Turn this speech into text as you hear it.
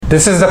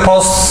This is the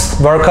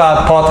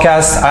post-workout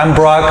podcast. I'm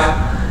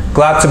Burak.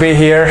 Glad to be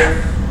here.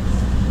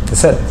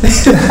 That's it.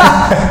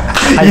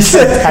 You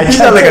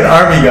sound like an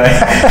army guy.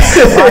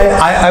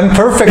 I'm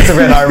perfect to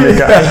be an army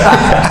guy.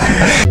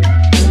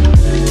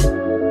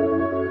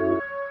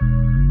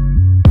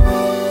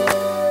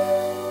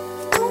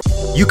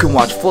 You can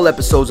watch full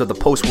episodes of the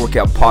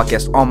Post-Workout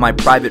Podcast on my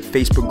private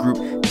Facebook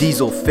group,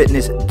 Diesel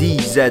Fitness,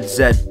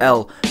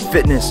 DZZL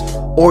Fitness,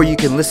 or you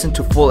can listen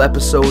to full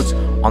episodes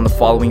on the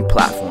following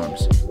platforms.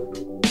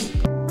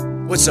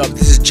 What's up?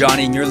 This is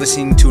Johnny, and you're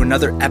listening to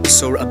another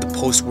episode of the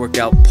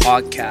Post-Workout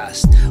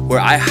Podcast, where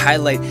I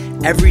highlight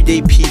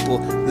everyday people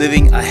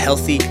living a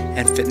healthy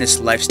and fitness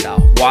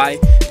lifestyle. Why?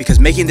 Because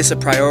making this a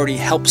priority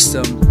helps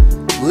them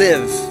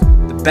live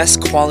the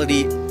best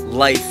quality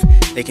life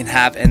they can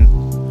have and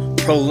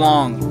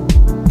prolong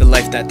the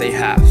life that they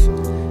have.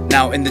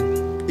 Now, in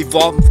the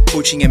Evolve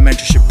Coaching and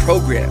Mentorship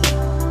Program,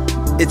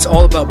 it's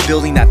all about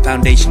building that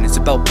foundation. It's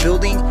about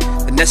building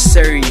the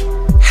necessary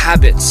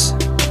habits,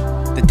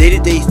 the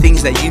day-to-day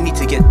things that you need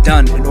to get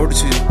done in order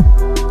to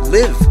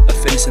live a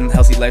fitness and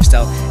healthy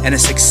lifestyle, and a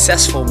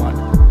successful one.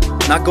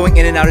 Not going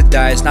in and out of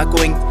diets, not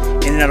going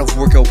in and out of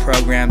workout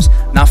programs,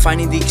 not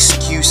finding the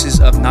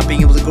excuses of not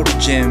being able to go to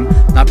gym,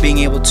 not being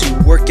able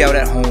to work out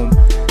at home.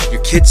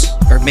 Your kids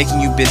are making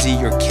you busy,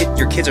 your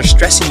kids are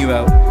stressing you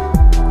out,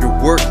 your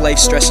work life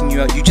stressing you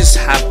out. You just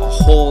have a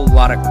whole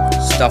lot of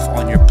stuff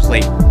on your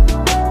plate.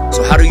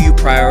 So how do you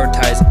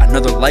prioritize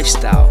another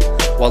lifestyle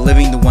while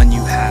living the one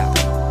you have?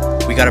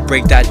 We gotta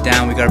break that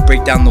down. We gotta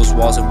break down those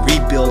walls and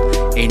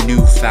rebuild a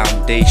new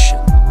foundation.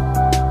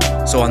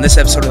 So on this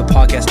episode of the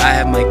podcast, I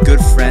have my good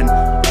friend,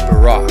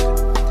 Burak.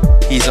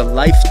 He's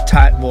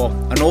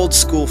an old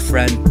school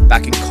friend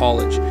back in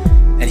college.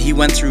 And he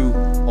went through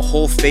a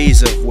whole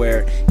phase of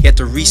where he had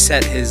to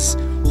reset his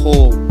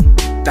whole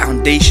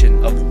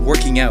foundation of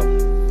working out.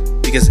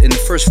 Because in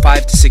the first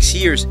 5 to 6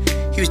 years,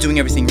 he was doing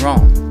everything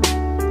wrong.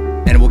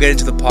 And we'll get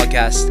into the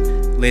podcast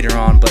later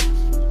on, but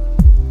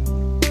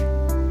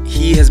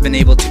he has been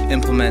able to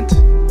implement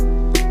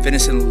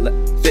fitness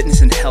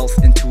and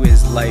health into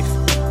his life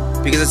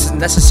because it's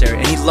necessary,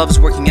 and he loves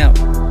working out.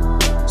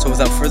 So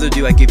without further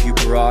ado, I give you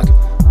Burak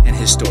and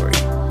his story.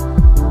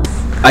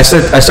 I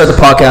start the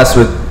podcast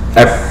with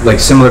like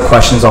similar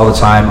questions all the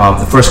time.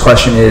 The first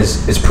question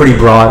is pretty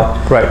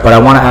broad, right? But I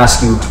want to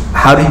ask you,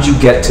 how did you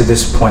get to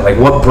this point? Like,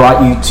 what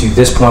brought you to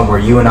this point where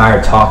you and I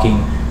are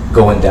talking,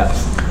 go in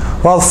depth?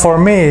 Well, for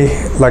me,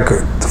 like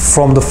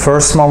from the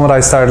first moment I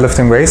started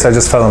lifting weights, I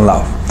just fell in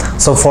love.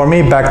 So for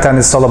me back then,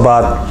 it's all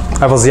about,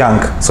 I was young,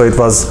 so it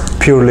was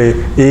purely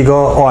ego.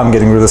 Oh, I'm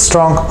getting really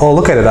strong. Oh,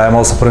 look at it, I'm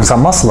also putting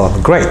some muscle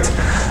on. Great.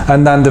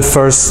 And then the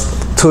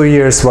first 2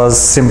 years was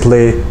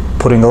simply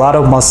putting a lot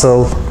of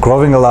muscle,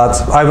 growing a lot.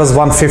 I was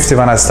 150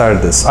 when I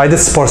started this. I did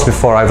sports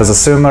before. I was a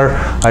swimmer.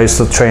 I used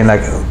to train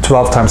like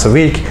 12 times a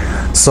week.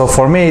 So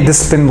for me,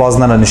 discipline was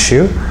not an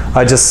issue.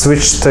 I just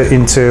switched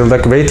into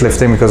like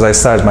weightlifting because I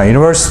started my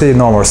university,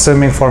 no more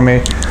swimming for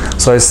me.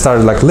 So I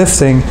started like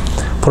lifting,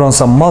 put on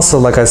some muscle,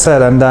 like I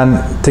said, and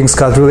then things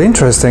got really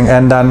interesting.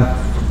 And then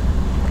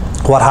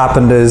what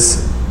happened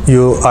is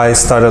I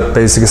started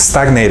basically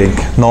stagnating,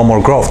 no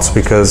more growth,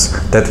 because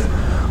that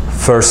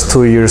first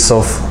 2 years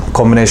of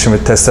combination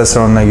with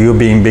testosterone, like you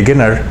being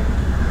beginner,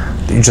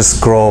 you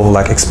just grow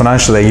like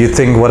exponentially. You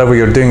think whatever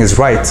you're doing is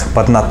right,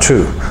 but not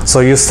true. So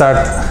you start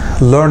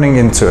learning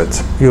into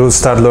it. You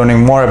start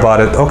learning more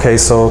about it. Okay,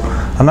 so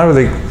I'm not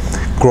really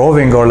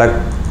growing or like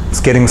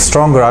getting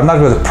stronger. I'm not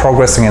really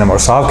progressing anymore.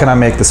 So how can I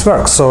make this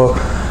work? So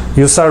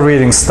you start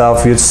reading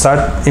stuff, you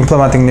start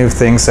implementing new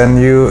things,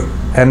 and you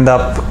end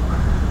up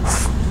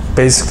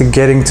basically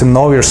getting to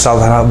know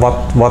yourself and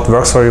what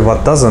works for you,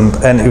 what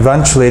doesn't, and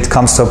eventually it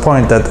comes to a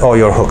point that, oh,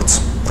 you're hooked.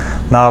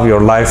 Now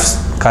your life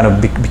kind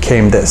of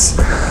became this.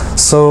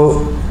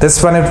 So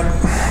this when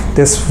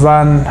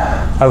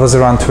I was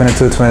around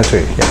 22, 23.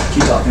 Yeah,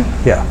 keep talking.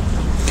 Yeah.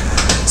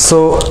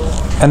 So,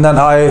 and then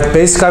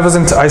I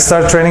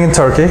started training in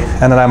Turkey,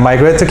 and then I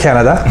migrated to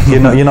Canada. You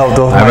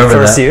know my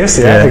first years.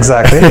 Yeah,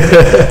 exactly.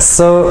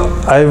 So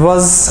I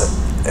was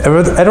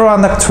at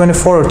around like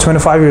 24 or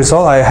 25 years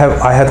old. I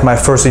had my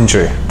first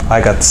injury. I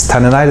got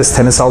tendonitis,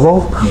 tennis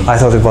elbow. I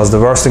thought it was the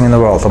worst thing in the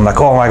world. I'm like,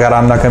 oh my God,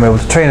 I'm not gonna be able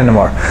to train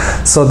anymore.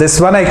 So this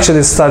one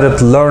actually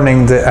started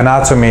learning the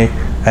anatomy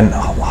and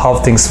how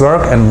things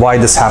work and why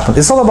this happened.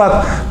 It's all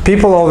about,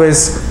 people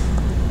always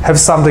have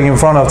something in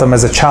front of them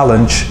as a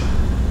challenge,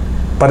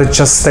 but it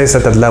just stays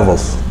at that level.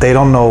 They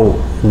don't know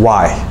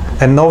why.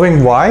 And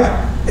knowing why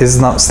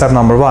is not step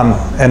number one.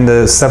 And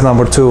the step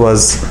number two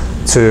was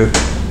to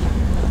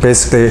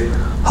basically,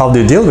 how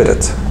do you deal with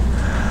it?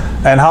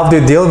 And how do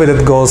you deal with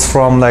it goes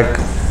from like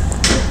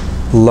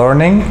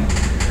learning,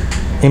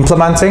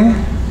 implementing,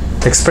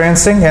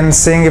 experiencing, and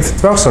seeing if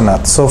it works or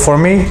not. So for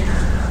me,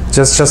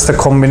 just a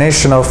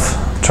combination of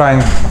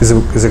trying is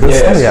a good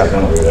thing.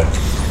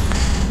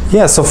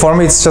 Yeah. So for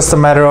me, it's just a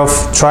matter of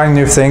trying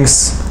new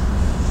things,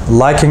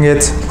 liking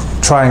it,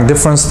 trying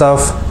different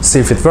stuff, see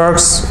if it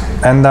works,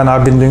 and then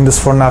I've been doing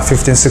this for now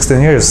 15,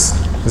 16 years.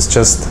 It's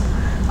just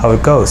how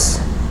it goes.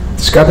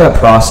 Describe that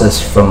process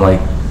from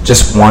like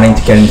just wanting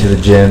to get into the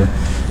gym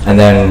and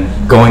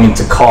then going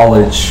into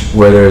college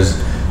where there's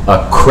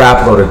a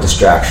crap load of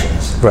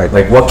distractions. Right.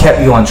 Like what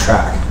kept you on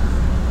track?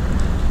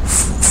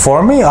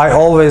 For me, I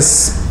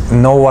always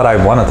know what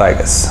I wanted, I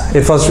guess.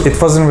 It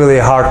wasn't really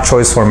a hard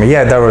choice for me.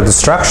 Yeah, there were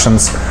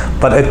distractions,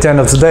 but at the end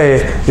of the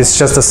day, it's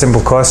just a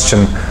simple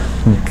question.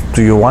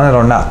 Do you want it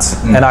or not?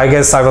 And I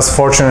guess I was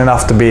fortunate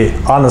enough to be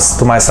honest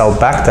to myself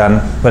back then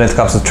when it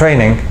comes to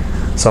training.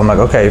 So I'm like,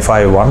 okay, if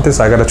I want this,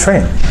 I gotta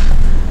train.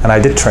 And I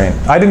did train.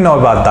 I didn't know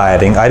about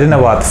dieting. I didn't know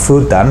about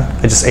food then.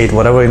 I just ate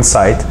whatever in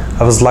sight.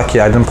 I was lucky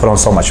I didn't put on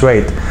so much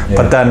weight. Yeah.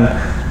 But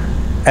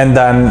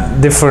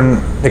then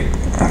different,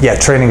 yeah,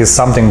 training is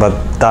something,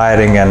 but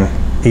dieting and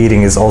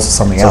eating is also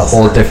something else. It's a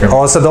whole different.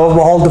 Also, the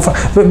whole different.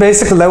 But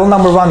basically, level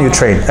number 1, you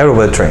train.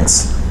 Everybody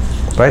trains,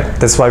 right?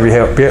 That's why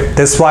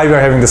we're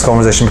having this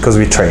conversation, because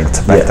we trained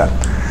back then.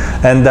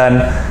 And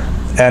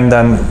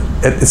then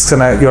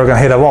you're gonna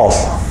hit a wall.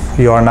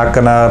 You are not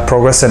gonna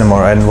progress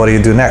anymore. And what do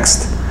you do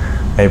next?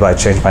 Maybe I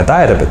change my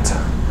diet a bit.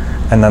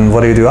 And then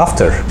what do you do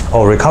after?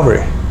 Oh,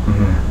 recovery.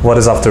 What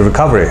is after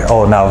recovery?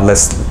 Oh, now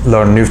let's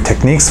learn new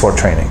techniques for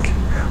training.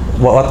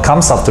 What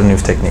comes after new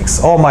techniques?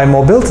 Oh, my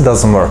mobility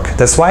doesn't work.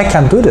 That's why I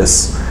can't do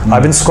this.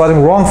 I've been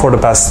squatting wrong for the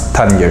past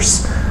 10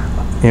 years,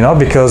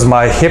 because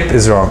my hip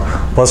is wrong.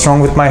 What's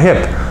wrong with my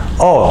hip?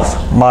 Oh,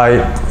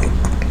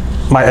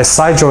 my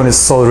SI joint is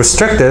so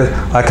restricted,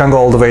 I can't go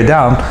all the way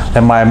down,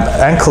 and my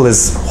ankle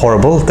is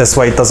horrible. That's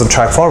why it doesn't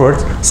track forward.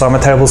 So I'm a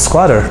terrible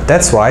squatter.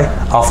 That's why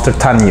after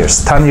 10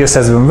 years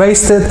has been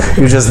wasted.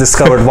 You just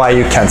discovered why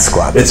you can't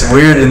squat. It's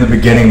weird in the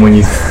beginning when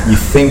you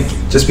think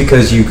just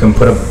because you can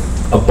put a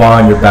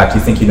bar on your back, you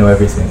think you know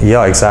everything.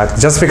 Yeah, exactly.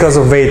 Just because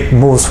the weight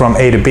moves from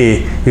A to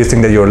B, you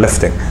think that you're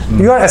lifting.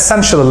 You are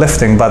essentially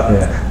lifting, but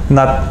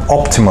not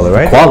optimally,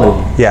 right?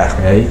 Quality. Yeah.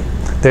 Right?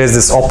 There's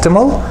this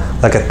optimal,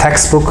 like a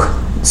textbook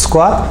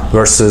squat,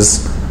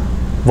 versus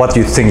what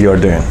you think you're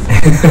doing.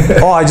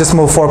 Oh, I just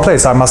moved 4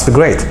 plates, I must be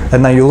great.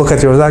 And then you look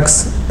at your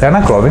legs, they're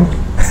not growing.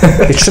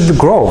 It should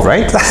grow,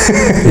 right?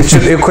 It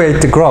should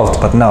equate to growth,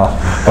 but no.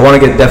 I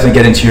want to definitely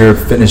get into your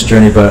fitness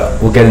journey,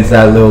 but we'll get into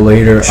that a little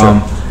later. Sure.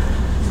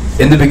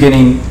 In the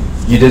beginning,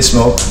 you did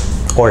smoke.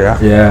 Oh yeah.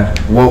 Yeah.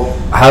 Well,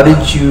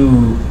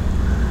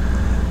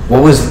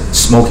 what was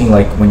smoking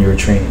like when you were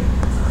training?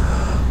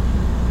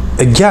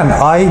 Again,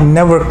 I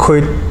never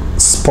quit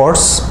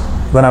sports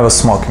when I was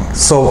smoking.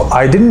 So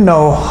I didn't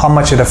know how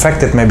much it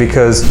affected me,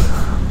 because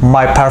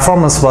my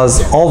performance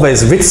was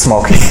always with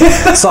smoking.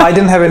 So I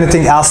didn't have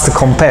anything else to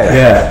compare.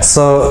 Yeah.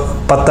 So,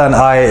 but then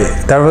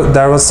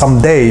there was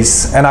some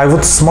days, and I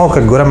would smoke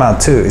a good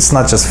amount too. It's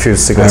not just a few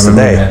cigarettes a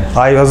day. Man.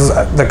 I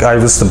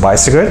used to buy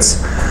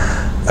cigarettes,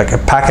 like a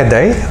pack a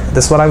day.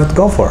 That's what I would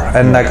go for.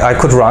 And like I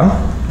could run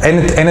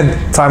any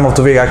time of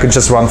the week. I could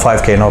just run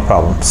 5K, no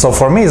problem. So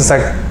for me, it's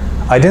like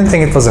I didn't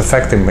think it was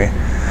affecting me.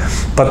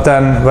 But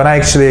then when I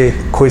actually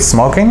quit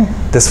smoking,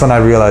 that's when I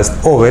realized,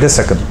 oh, wait a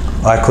second,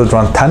 I could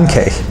run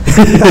 10K.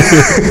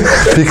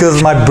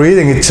 Because my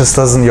breathing, it just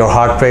doesn't, your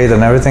heart rate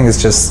and everything is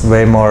just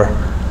way more,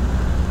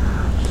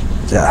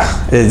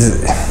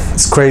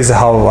 it's crazy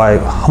how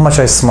much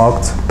I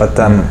smoked, but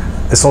then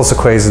it's also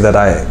crazy that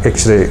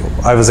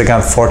I was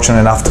again fortunate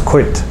enough to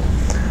quit,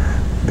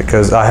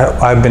 because I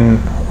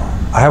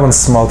haven't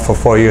smoked for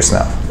 4 years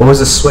now. What was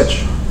the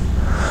switch?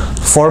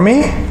 For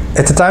me,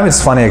 at the time,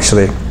 it's funny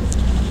actually.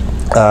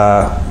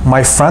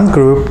 My friend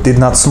group did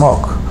not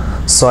smoke,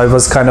 so I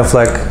was kind of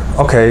like,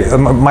 okay,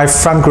 my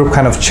friend group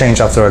kind of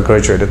changed after I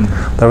graduated.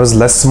 There was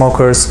less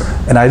smokers,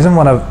 and I didn't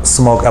want to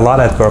smoke a lot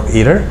at work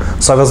either,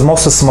 so I was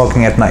mostly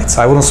smoking at night.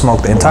 I wouldn't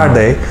smoke the entire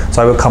day,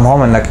 so I would come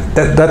home and like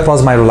that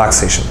was my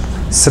relaxation.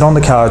 Sit on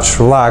the couch,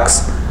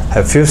 relax,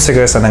 have a few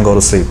cigarettes, and then go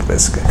to sleep,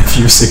 basically. A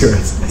few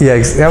cigarettes?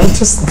 Yeah,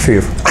 just a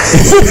few.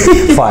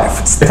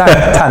 5,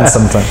 10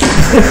 sometimes.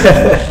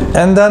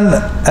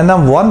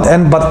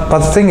 But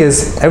the thing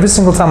is, every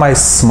single time I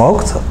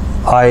smoked,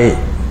 I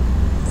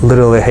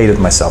literally hated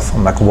myself.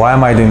 I'm like, why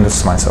am I doing this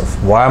to myself?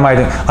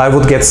 I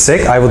would get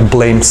sick, I would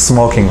blame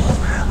smoking.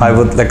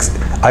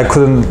 I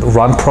couldn't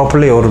run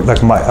properly, or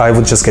I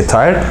would just get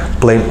tired.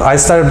 I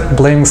started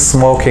blaming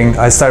smoking.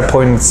 I started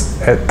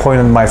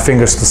pointing my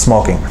fingers to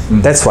smoking.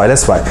 That's why.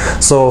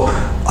 So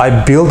I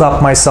built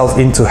up myself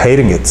into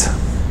hating it,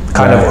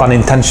 kind of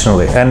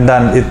unintentionally. And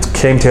then it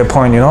came to a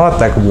point, you know what?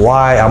 Like,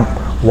 why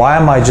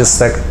am I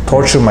just like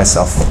torturing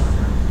myself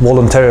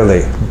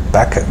voluntarily,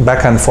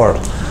 back and forth?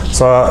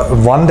 So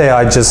one day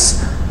I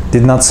just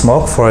did not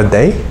smoke for a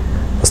day.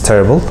 It was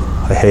terrible.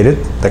 I hated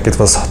it. Like, it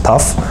was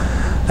tough.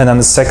 And then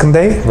the second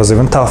day was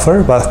even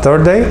tougher. But the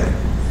third day,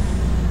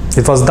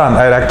 it was done.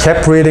 I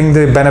kept reading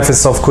the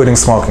benefits of quitting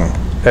smoking.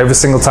 Every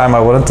single time I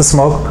wanted to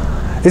smoke,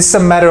 it's a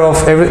matter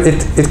of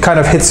it kind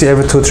of hits you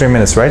every 2-3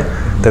 minutes, right?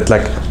 That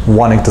like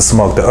wanting to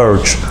smoke, the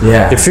urge.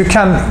 Yeah. If you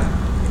can,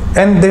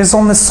 and there's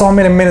only so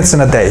many minutes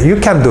in a day, you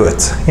can do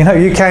it.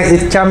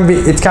 It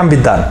can be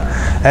done.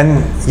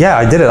 And yeah,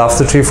 I did it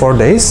after 3-4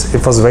 days.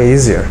 It was way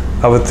easier.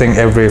 I would think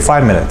every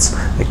 5 minutes.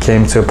 It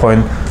came to a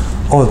point,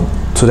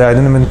 today I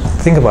didn't even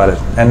think about it,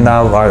 and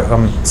now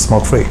I'm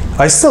smoke free.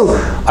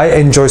 I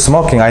enjoy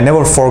smoking. I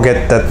never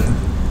forget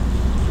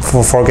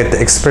the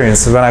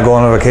experience. When I go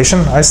on a vacation,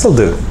 I still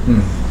do.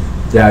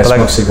 Yeah, I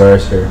smoke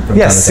cigars here.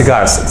 Yes,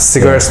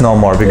 cigars no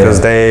more,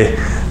 because they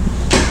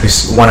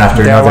one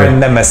after they another. are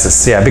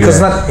nemesis. Yeah, because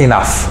not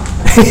enough.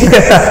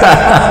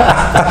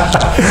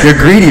 You're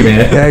greedy,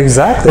 man. Yeah,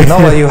 exactly. No,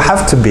 but you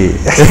have to be.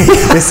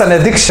 It's an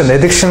addiction.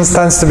 Addiction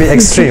tends to be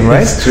extreme,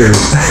 right? It's true.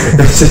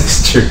 This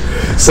is true.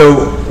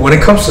 So when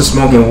it comes to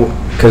smoking,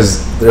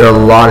 because there are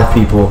a lot of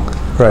people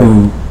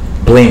who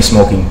blame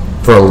smoking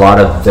for a lot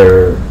of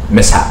their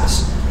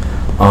mishaps,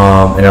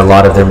 and a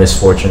lot of their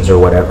misfortunes or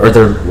whatever, or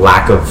their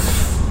lack of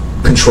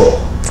control.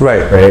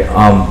 Right.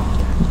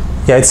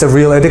 Yeah, it's a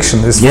real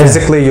addiction. It's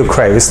physically you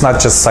crave. It's not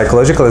just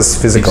psychological, it's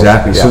physical.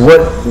 Exactly. Yeah. So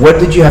what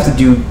did you have to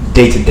do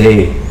day to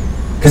day?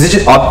 Because it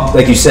just,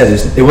 like you said,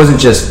 it wasn't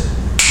just,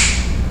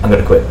 I'm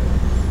going to quit.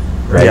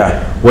 Right?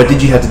 Yeah. What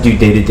did you have to do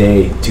day to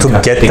day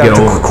to get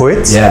over? To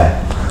quit? Yeah.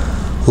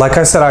 Like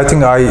I said, I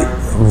think I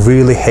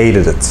really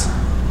hated it.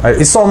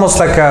 It's almost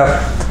like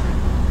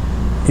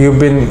you've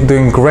been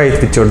doing great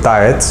with your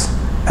diet,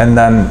 and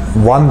then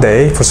one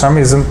day, for some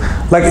reason,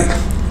 like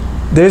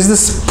there's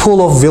this pool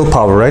of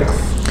willpower, right?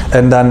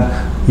 And then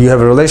you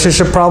have a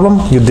relationship problem,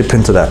 you dip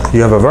into that.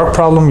 You have a work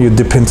problem, you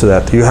dip into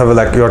that. You have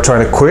you're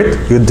trying to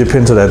quit, you dip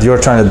into that. You're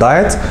trying to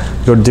diet,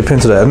 you dip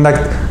into that. And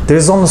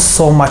there's only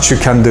so much you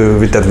can do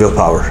with that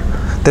willpower.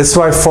 That's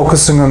why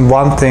focusing on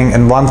one thing,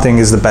 and one thing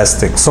is the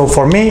best thing. So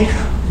for me,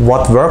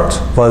 what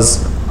worked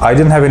was I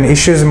didn't have any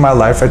issues in my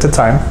life at the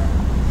time.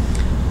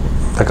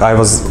 Like I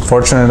was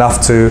fortunate enough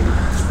to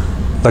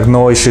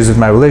no issues with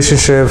my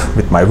relationship,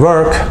 with my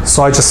work.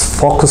 So I just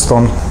focused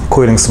on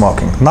quitting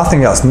smoking.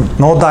 Nothing else.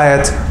 No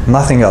diet,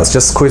 nothing else.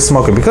 Just quit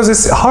smoking, because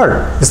it's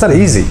hard. It's not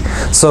easy.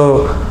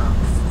 So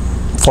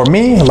for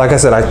me, like I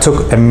said, I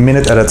took a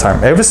minute at a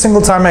time. Every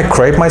single time I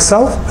crave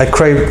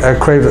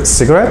a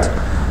cigarette,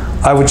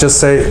 I would just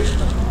say,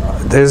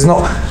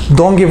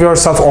 don't give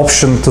yourself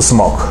option to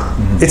smoke.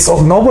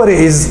 Nobody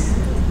is,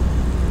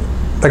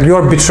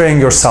 you're betraying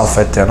yourself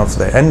at the end of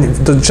the day.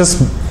 And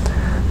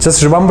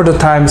just remember the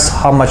times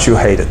how much you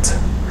hate it.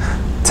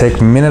 Take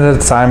a minute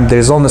at a time.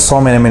 There's only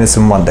so many minutes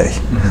in one day.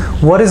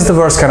 What is the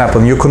worst can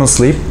happen? You couldn't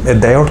sleep a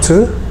day or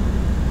two?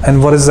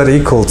 And what is that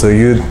equal to?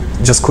 You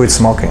just quit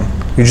smoking.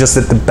 You just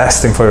did the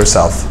best thing for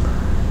yourself.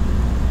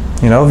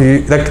 You know,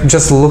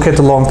 just look at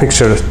the long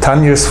picture.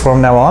 10 years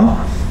from now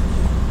on,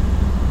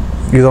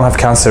 you don't have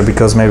cancer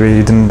because maybe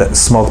you didn't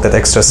smoke that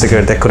extra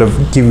cigarette that could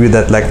have given you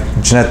that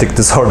genetic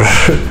disorder.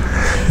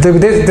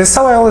 That's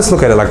how I always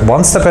look at it,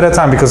 one step at a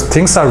time, because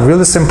things are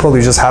really simple.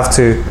 You just have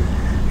to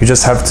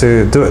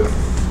do it.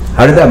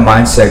 How did that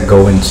mindset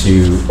go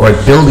into, or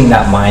building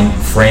that mind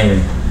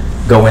frame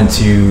go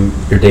into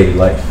your daily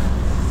life?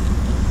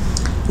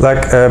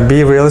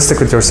 Be realistic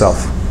with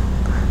yourself.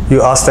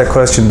 You ask that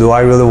question, do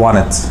I really want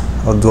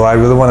it? Or do I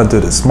really want to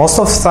do this? Most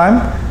of the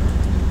time,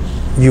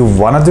 you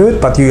want to do it,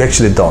 but you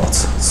actually don't.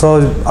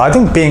 So I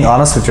think being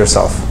honest with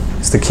yourself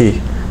is the key.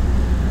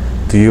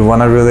 Do you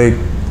want to really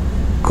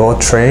go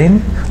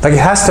train? It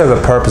has to have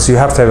a purpose. You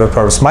have to have a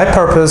purpose. My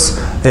purpose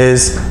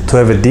is to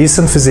have a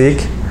decent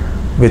physique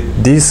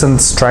with decent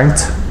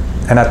strength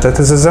and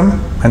athleticism,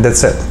 and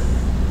that's it.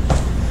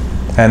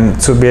 And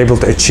to be able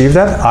to achieve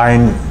that,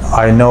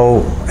 I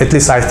know, at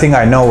least I think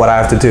I know what I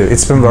have to do.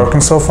 It's been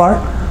working so far,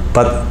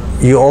 but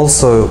you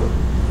also,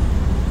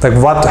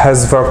 what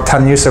has worked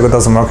 10 years ago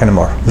doesn't work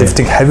anymore.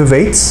 Lifting heavy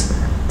weights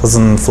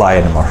doesn't fly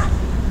anymore.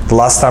 The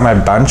last time I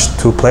benched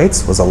 2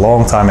 plates was a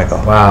long time ago.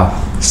 Wow.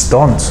 Just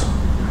don't.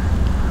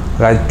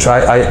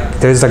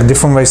 There's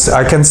different ways.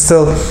 I can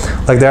still,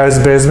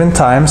 there's been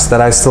times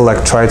that I still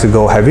try to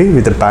go heavy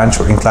with the bench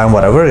or incline,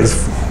 whatever it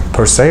is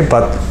per se,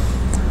 but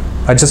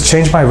I just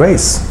change my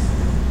ways.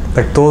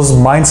 Those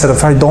mindset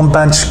of, I don't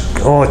bench,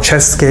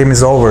 chest game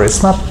is over.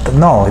 It's not,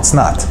 no, it's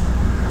not.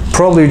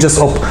 Probably you just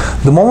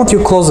the moment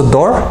you close the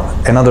door,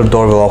 another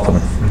door will open.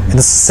 It's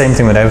the same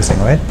thing with everything,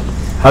 right?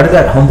 How did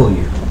that humble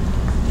you?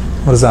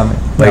 What does that mean?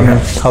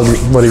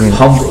 What do you mean?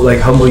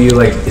 Humble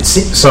you, it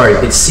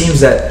seems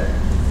that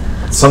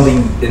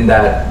something in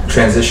that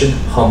transition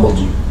humbled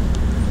you.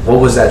 What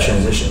was that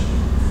transition?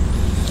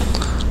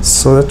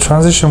 So the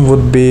transition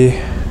would be,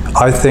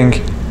 I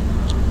think,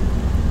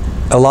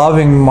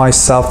 allowing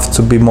myself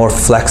to be more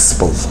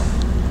flexible.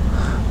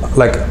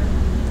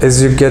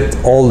 As you get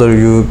older,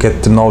 you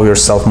get to know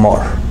yourself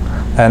more.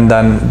 And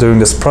then during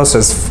this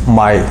process,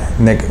 my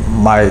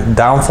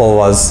downfall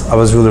was I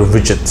was really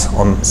rigid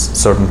on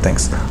certain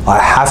things. I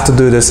have to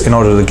do this in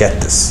order to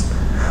get this.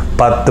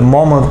 But the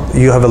moment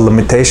you have a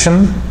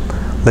limitation,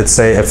 let's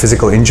say a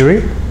physical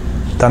injury,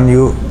 then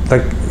you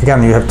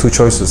have 2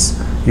 choices.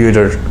 You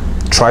either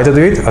try to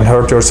do it and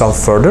hurt yourself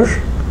further,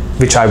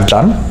 which I've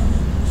done,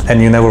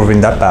 and you never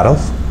win that battle,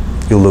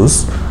 you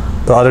lose.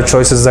 The other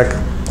choice is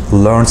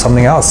learn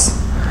something else.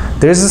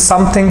 There is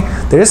something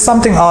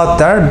out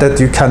there that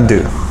you can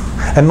do.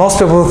 And most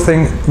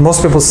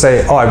people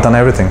say, I've done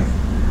everything.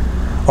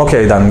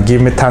 Okay, then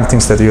give me 10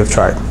 things that you've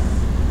tried.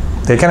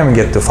 They can't even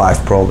get to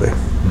 5 probably.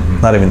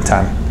 not even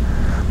 10.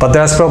 But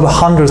there's probably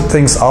 100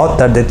 things out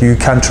there that you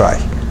can try.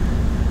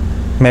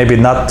 Maybe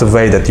not the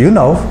way that you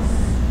know,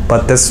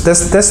 but that's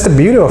the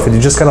beauty of it. You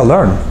just gotta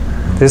learn.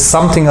 There's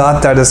something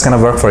out there that's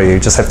gonna work for you. You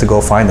just have to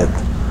go find it.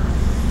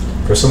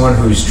 For someone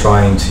who's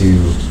trying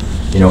to,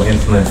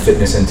 implement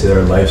fitness into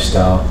their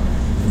lifestyle,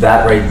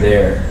 that right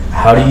there,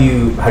 how do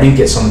you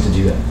get someone to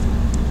do that?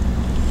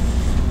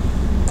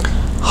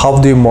 How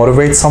do you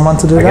motivate someone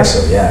to do that? I guess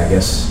so,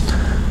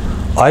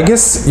 yeah, I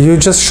guess you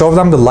just show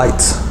them the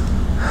light.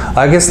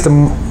 I guess the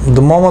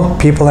moment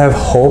people have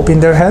hope in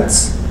their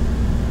heads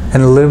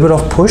and a little bit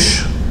of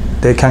push,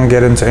 they can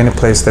get into any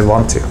place they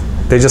want to.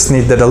 They just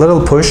need that a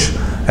little push,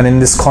 and in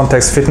this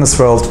context, fitness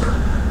world,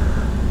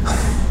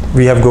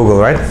 we have Google,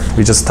 right?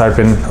 We just type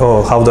in,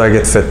 how do I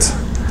get fit?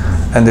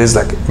 And there's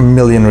like a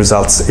million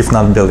results, if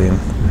not billion.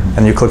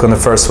 And you click on the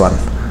first one.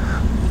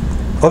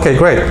 Okay,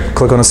 great.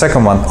 Click on the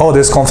second one. Oh,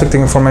 there's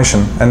conflicting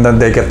information, and then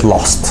they get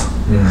lost.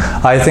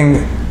 I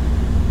think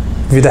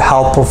with the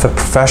help of a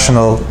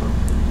professional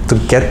to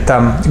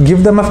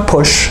give them a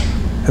push,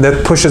 and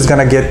that push is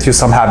gonna get you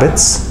some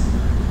habits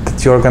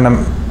that you're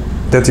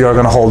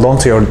gonna hold on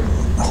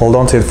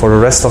to it for the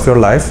rest of your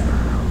life.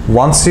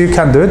 Once you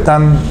can do it,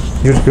 then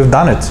you've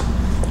done it.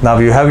 Now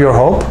you have your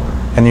hope,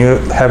 and you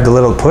have the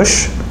little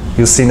push.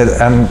 You've seen it,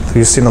 and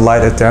you've seen the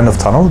light at the end of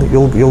the tunnel.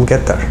 You'll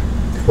get there.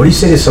 What do you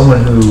say to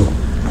someone who,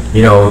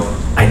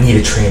 I need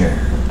a trainer.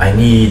 I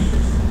need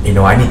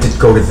to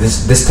go to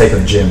this type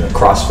of gym, a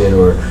CrossFit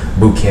or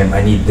boot camp.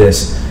 I need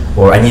this,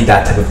 or I need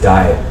that type of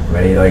diet,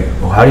 right? Like,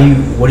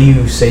 what do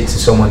you say to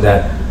someone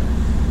that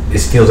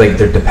feels like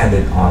they're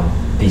dependent on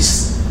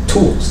these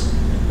tools?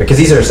 Because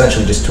these are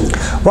essentially just tools.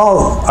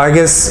 Well, I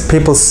guess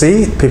people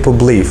see, people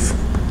believe.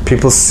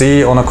 People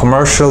see on a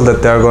commercial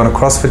that they're going to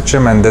CrossFit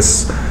gym, and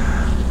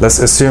let's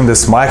assume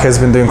this Mike has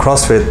been doing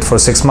CrossFit for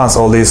 6 months.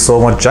 Oh, he's so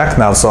much jacked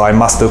now, so I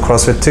must do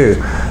CrossFit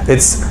too.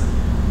 It's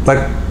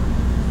like,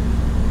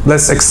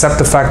 let's accept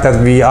the fact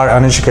that we are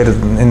uneducated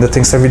in the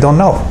things that we don't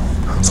know.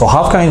 So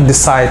how can you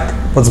decide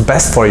what's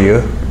best for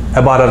you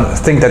about a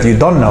thing that you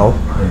don't know?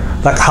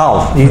 Like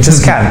how? You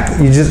just can't.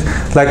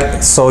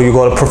 So you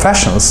go to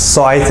professionals.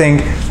 So I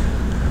think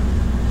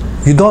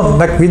we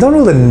don't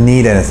really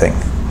need anything,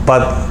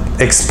 but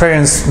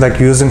experience, like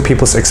using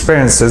people's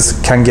experiences,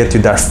 can get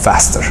you there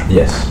faster.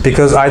 Yes.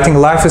 Because I think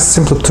life is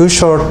simply too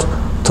short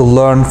to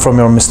learn from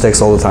your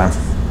mistakes all the time.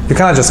 You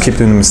cannot just keep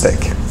doing the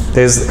mistake.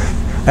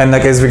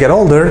 As we get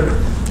older,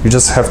 you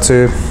just have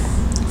to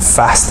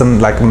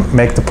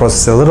make the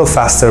process a little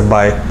faster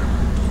by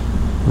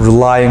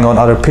relying on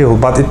other people.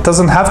 But it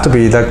doesn't have to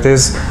be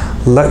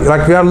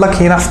we are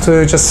lucky enough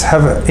to just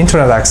have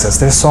internet access.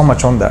 There's so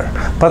much on there.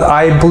 But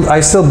I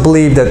still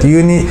believe that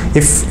you need,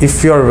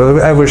 if you're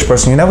an average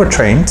person, you never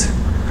trained,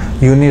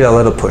 you need a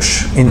little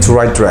push into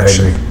right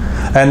direction.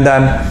 And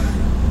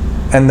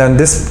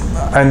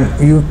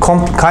you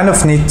kind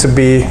of need to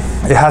be,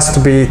 it has to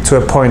be to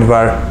a point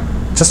where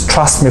just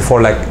trust me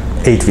for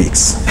 8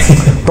 weeks.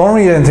 Don't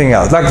read anything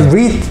else.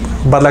 Read,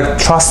 but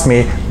trust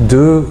me,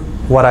 do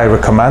what I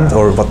recommend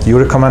or what you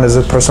recommend as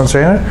a personal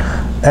trainer,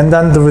 and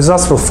then the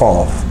results will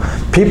fall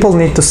off. People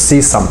need to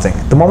see something.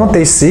 The moment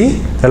they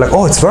see, they're like,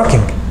 oh, it's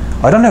working.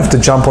 I don't have to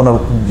jump on a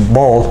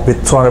ball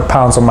with 200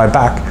 pounds on my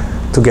back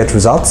to get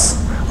results,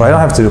 or I don't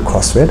have to do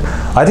CrossFit.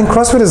 I think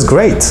CrossFit is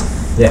great.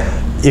 Yeah.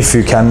 If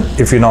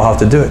you know how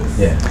to do it.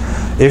 Yeah.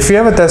 If you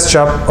have a desk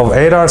job of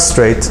 8 hours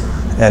straight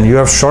and you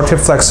have short hip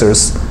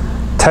flexors,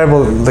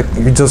 terrible,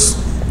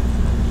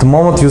 the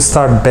moment you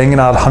start banging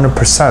out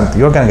 100%,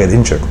 you're gonna get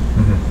injured.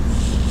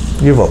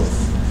 You will.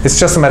 It's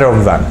just a matter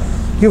of when.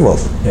 You will.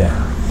 Yeah.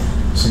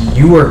 So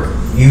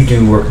you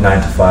do work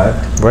 9 to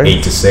 5, right?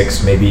 8 to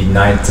 6, maybe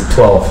 9 to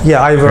 12.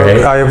 Yeah, I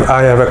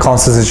have a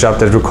consultancy job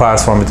that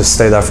requires for me to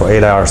stay there for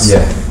 8 hours.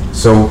 Yeah.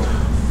 So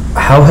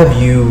how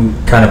have you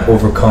kind of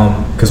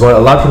overcome, because what a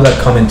lot of people that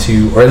come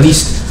into, or at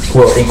least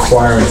who are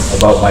inquiring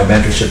about my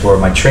mentorship or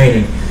my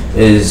training,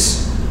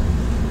 is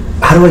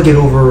how do I get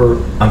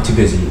over I'm too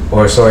busy,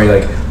 or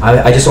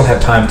I just don't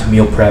have time to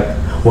meal prep,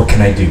 what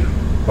can I do?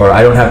 Or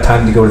I don't have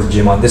time to go to the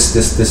gym on this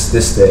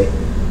day.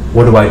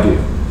 What do I do,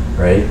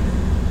 right?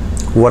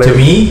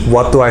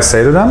 What do I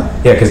say to them?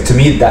 Yeah, because to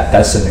me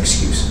that's an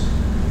excuse,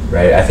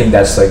 right? I think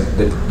that's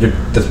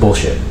that's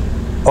bullshit.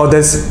 Oh,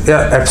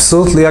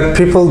 absolutely.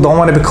 People don't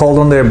want to be called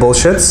on their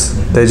bullshits.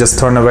 They just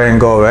turn away and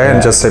go away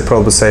and just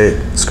probably say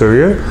screw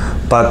you.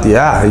 But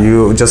yeah,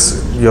 you're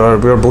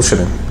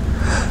bullshitting.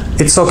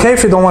 It's okay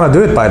if you don't want to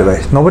do it. By the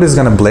way, nobody's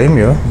gonna blame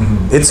you.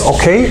 It's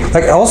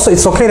okay. Also,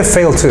 it's okay to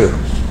fail too.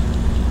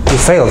 You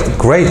failed,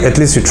 great, at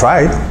least you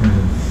tried.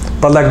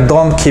 But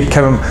don't keep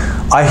coming.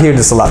 I hear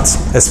this a lot,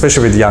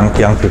 especially with young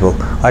people.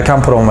 I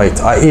can't put on weight,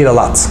 I eat a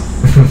lot.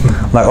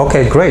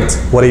 Okay, great,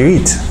 what do you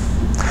eat?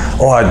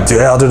 Oh,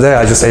 the other day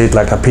I just ate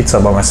a pizza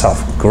by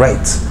myself.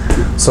 Great.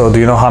 So do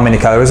you know how many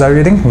calories are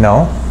you eating?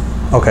 No.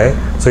 Okay,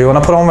 so you want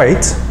to put on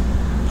weight,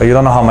 but you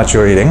don't know how much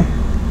you're eating.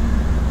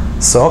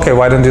 So okay,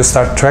 why don't you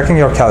start tracking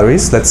your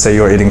calories? Let's say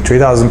you're eating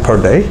 3,000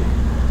 per day,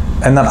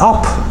 and then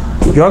up.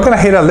 You're gonna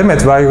hit a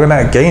limit where you're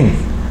gonna gain.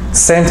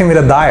 Same thing with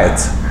a diet.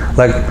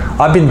 Like,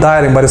 I've been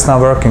dieting, but it's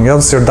not working.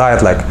 What's your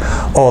diet like?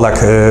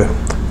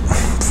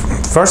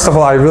 First of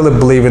all, I really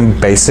believe in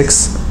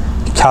basics.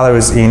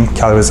 Calories in,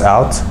 calories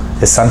out.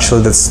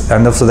 Essentially, that's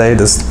end of the day,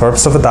 this is the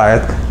purpose of a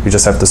diet. You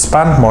just have to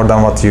spend more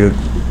than what you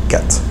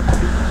get.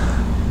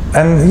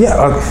 And yeah,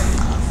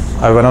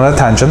 I went on a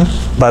tangent,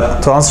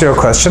 but to answer your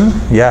question,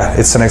 yeah,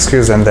 it's an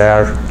excuse, and they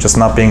are just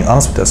not being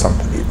honest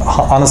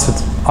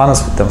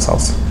with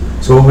themselves.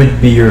 So what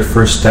would be your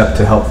first step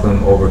to help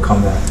them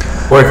overcome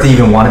that? Or if they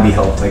even want to be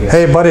helped, I guess.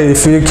 Hey buddy,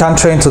 if you can't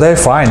train today,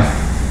 fine.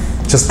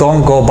 Just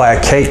don't go buy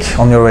a cake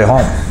on your way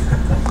home.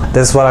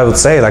 That's what I would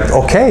say. Like,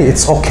 okay,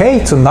 it's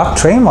okay to not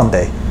train one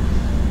day.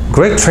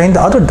 Great, train the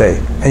other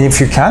day. And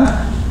if you can,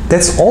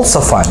 that's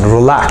also fine.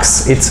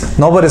 Relax.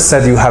 Nobody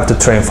said you have to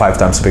train 5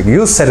 times a week.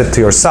 You said it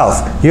to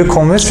yourself. You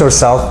convinced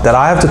yourself that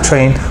I have to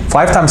train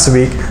 5 times a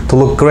week to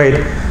look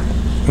great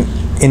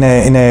in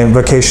a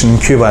vacation in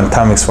Cuba in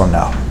 10 weeks from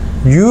now.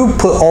 You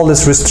put all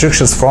these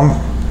restrictions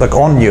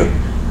on you.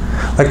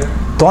 Like,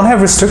 don't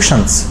have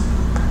restrictions.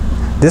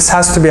 This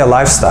has to be a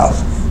lifestyle.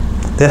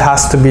 It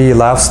has to be a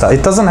lifestyle.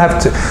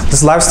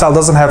 This lifestyle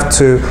doesn't have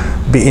to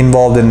be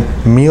involved in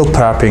meal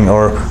prepping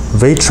or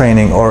weight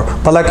training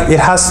but like, it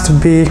has to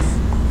be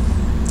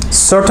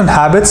certain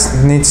habits.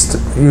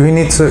 You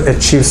need to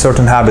achieve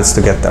certain habits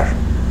to get there.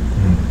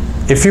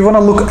 If you want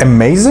to look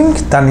amazing,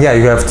 then yeah,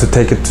 you have to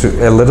take it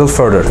to a little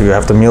further. You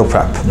have to meal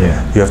prep.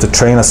 Yeah. You have to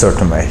train a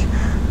certain way.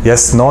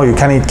 Yes, no, you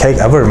can eat cake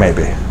ever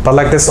maybe. But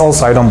like this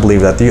also, I don't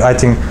believe that. I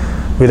think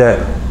with a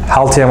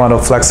healthy amount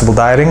of flexible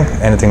dieting,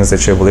 anything is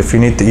achievable. If you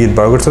need to eat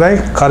burger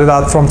today, cut it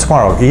out from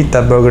tomorrow. Eat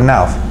that burger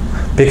now.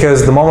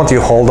 Because the moment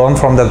you hold on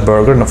from that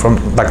burger,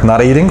 from like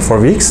not eating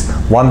for weeks,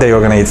 one day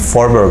you're gonna eat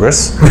 4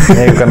 burgers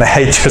and you're gonna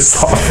hate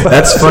yourself.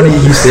 That's funny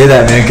you say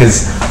that, man,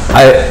 because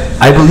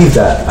I believe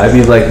that. I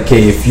mean, like,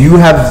 okay, if you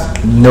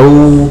have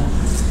no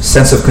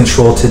sense of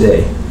control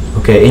today,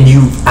 okay, and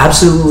you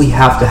absolutely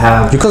have to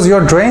have, because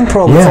you're drained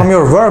probably from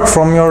your work,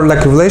 from your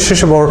like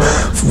relationship, or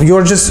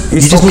you just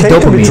need okay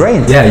dopamine. To be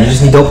drained. Yeah, you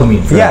just need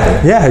dopamine for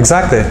that. Yeah,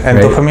 exactly. And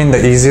right? Dopamine,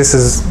 the easiest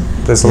is,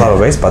 there's a lot of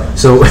ways, but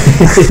so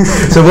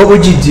so what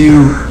would you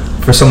do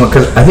for someone,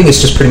 because I think it's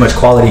just pretty much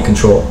quality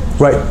control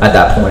right at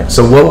that point.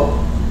 So what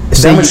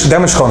damage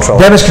control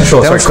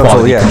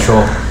quality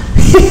control.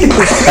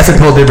 That's a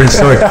whole different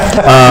story.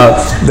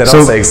 That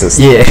also exists.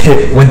 Yeah,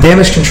 when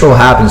damage control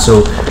happens,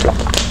 so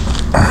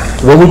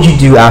what would you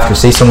do after?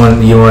 Say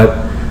someone, you know what,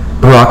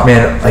 Burak,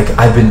 man, like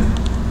I've been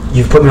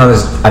on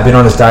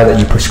this diet that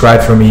you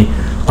prescribed for me.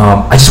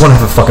 I just want to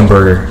have a fucking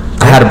burger.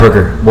 I had a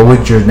burger. What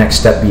would your next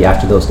step be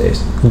after those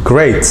days?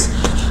 Great.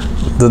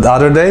 The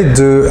other day,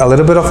 do a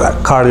little bit of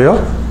cardio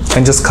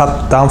and just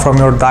cut down from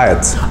your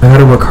diet. I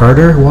gotta work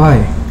harder?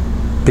 Why?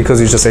 Because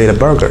you just ate a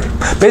burger.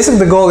 Basically,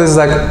 the goal is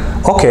like,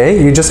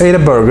 okay, you just ate a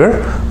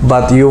burger,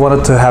 but you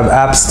wanted to have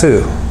abs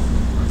too.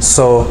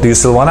 So, do you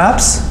still want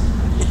abs?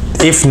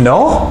 If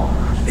no,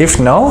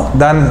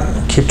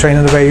 then keep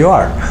training the way you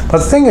are. But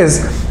the thing is,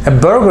 a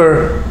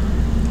burger,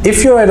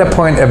 if you're at a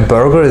point a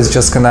burger is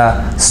just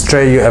gonna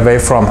stray you away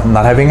from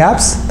not having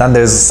abs, then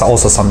there's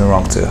also something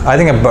wrong too. I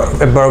think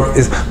a burger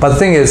is, but the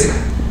thing is,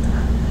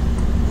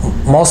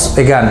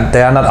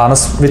 they are not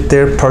honest with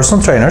their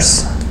personal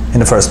trainers in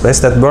the first place.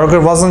 That burger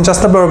wasn't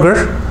just a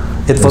burger.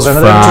 It was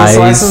another fries. 2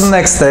 slices the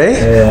next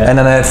day, and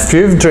then a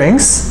few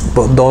drinks,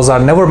 but those are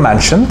never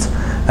mentioned.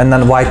 And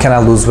then why can I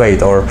lose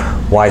weight, or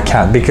why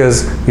can't?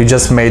 Because you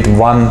just made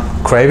one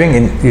craving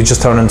and you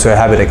just turned into a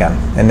habit again,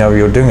 and now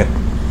you're doing it.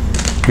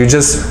 You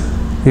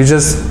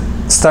just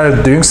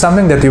started doing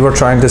something that you were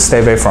trying to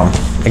stay away from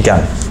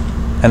again,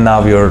 and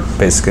now you're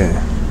basically.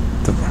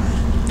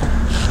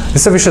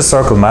 It's a vicious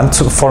circle, man.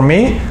 For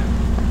me,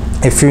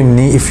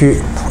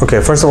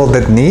 first of all,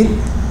 that need,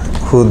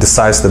 who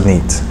decides the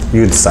need?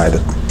 You decide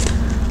it.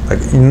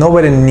 Like,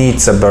 nobody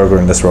needs a burger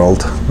in this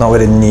world.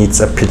 Nobody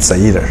needs a pizza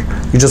either.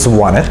 You just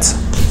want it.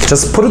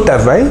 Just put it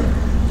that way.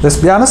 Let's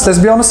be honest. Let's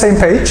be on the same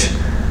page.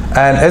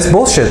 And it's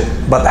bullshit,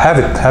 but have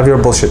it. Have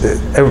your bullshit.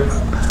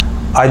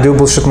 I do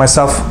bullshit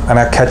myself, and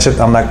I catch it.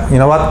 I'm like, you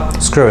know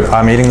what? Screw it.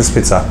 I'm eating this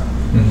pizza.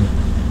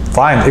 Mm-hmm.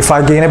 Fine. If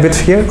I gain a bit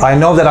here, I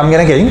know that I'm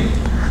gonna gain.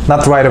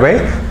 Not right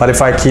away, but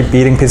if I keep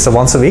eating pizza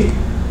once a week,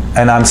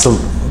 and I'm still,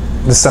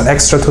 this is an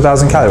extra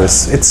 2,000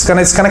 calories. It's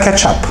gonna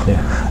catch up.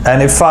 Yeah.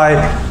 And if I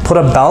put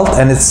a belt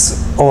and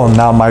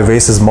now my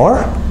waist is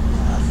more,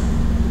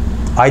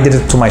 I did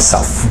it to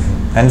myself.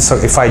 Mm-hmm. And so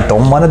if I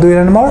don't want to do it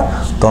anymore,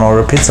 don't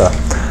order pizza.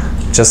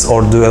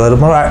 Or do a little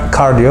more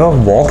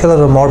cardio, walk a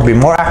little more, be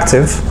more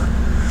active.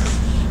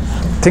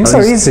 Things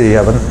are easy,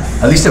 but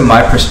at least in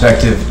my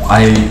perspective,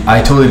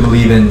 I totally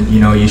believe in,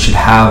 you should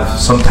have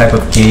some type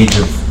of gauge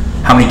of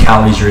how many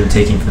calories you're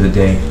intaking for the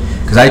day.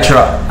 Because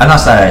I'm not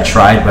saying I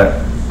tried,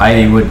 but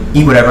I would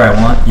eat whatever I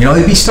want.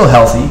 It'd be still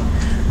healthy,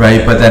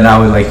 right? But then I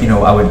would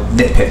I would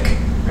nitpick,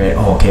 right?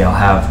 Oh, okay,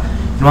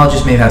 I'll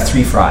just maybe have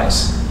 3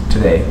 fries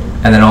today,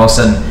 and then all of a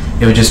sudden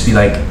it would just be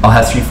like, I'll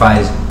have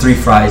 3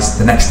 fries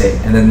the next day,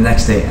 and then the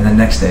next day, and then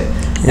the next day,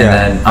 and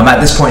then I'm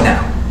at this point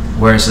now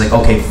where it's like,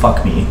 okay,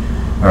 fuck me,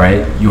 All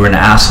right, you were an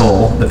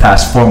asshole the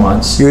past 4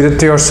 months. You did it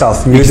to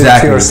yourself.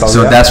 Exactly.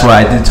 So that's what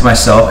I did to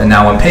myself, and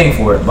now I'm paying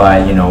for it by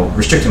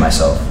restricting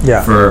myself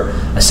for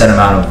a set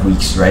amount of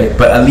weeks, right?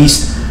 But at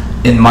least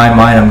in my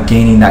mind, I'm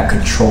gaining that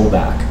control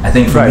back. I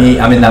think for me,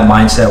 I'm in that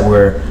mindset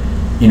where,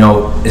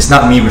 it's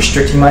not me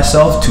restricting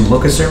myself to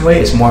look a certain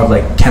way. It's more of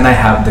like, can I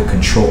have the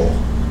control,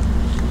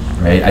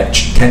 right?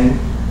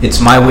 It's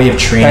my way of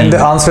training. And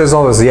the answer is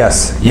always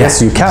yes. Yes,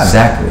 you can.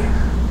 Exactly.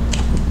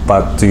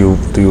 But do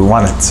you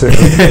want it?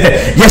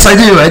 Yes, I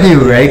do,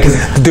 right?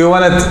 Do you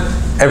want it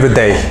every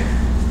day?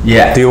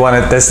 Yeah. Do you want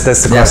it? That's the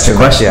question. That's the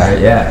question, right?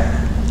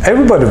 Yeah.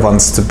 Everybody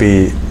wants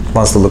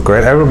to look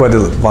great. Everybody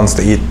wants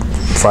to eat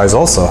fries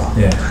also.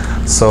 Yeah.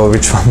 So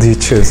which one do you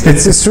choose?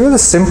 It's really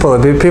simple.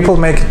 People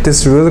make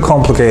this really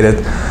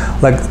complicated.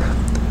 Like,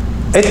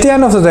 at the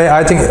end of the day,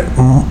 I think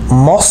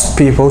most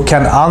people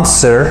can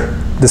answer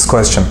this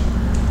question.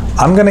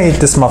 I'm gonna eat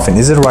this muffin.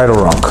 Is it right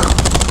or wrong?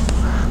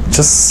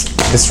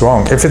 It's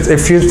wrong.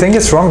 If you think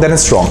it's wrong, then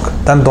it's wrong.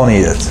 Then don't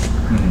eat it.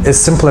 Mm-hmm. It's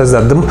simple as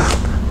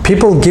that.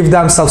 People give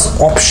themselves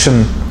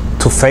option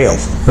to fail.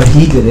 But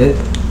he did it.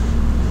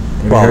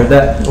 Have you heard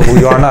that?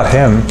 You are not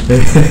him.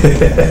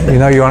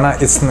 You are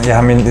not.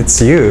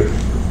 It's you.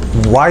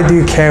 Why do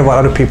you care what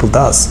other people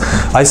does?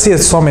 I see it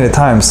so many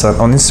times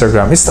on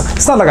Instagram.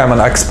 It's not like I'm an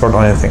expert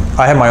on anything.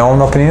 I have my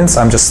own opinions.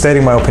 I'm just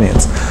stating my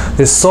opinions.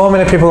 There's so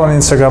many people on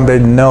Instagram, they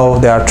know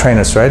they are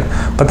trainers, right?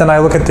 But then I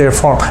look at their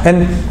form,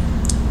 and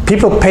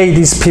people pay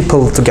these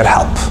people to get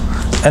help.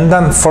 And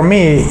then for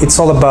me, it's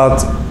all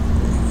about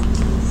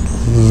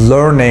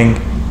learning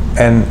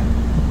and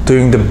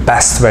doing the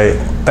best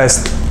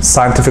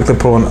scientifically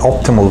proven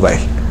optimal way.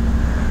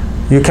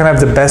 You can have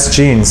the best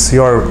genes.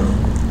 You're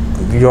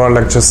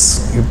like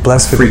you're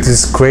blessed with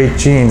these great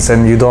genes,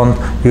 and you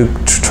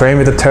train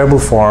with a terrible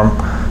form,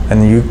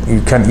 and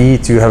you can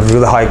eat. You have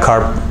really high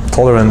carb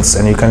tolerance,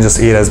 and you can just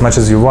eat as much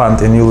as you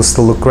want, and you'll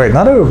still look great.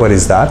 Not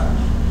everybody's that.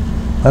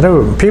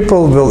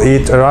 People will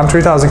eat around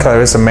 3,000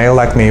 calories, a male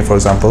like me, for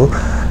example,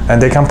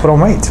 and they can put on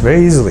weight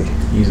very easily.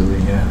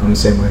 Yeah, I'm the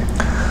same way.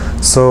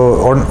 So,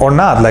 or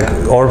not,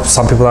 or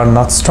some people are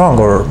not strong,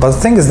 but the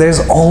thing is,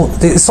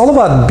 it's all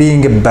about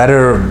being a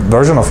better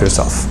version of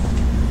yourself.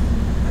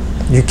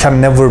 You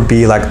can never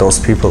be like those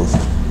people,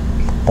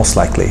 most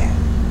likely.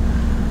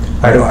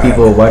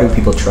 Why do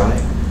people try?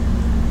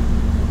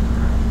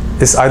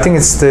 I think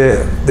it's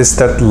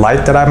that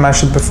light that I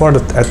mentioned before,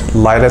 that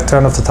light at the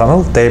end of the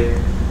tunnel. They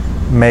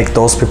make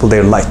those people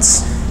their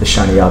lights. The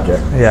shiny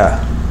object. Yeah,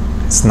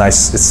 it's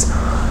nice.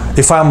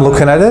 If I'm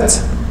looking at it,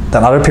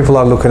 then other people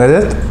are looking at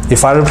it.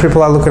 If other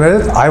people are looking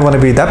at it, I want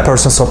to be that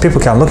person so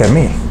people can look at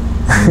me.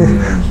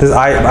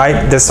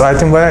 I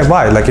think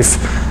why? Like, if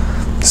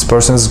this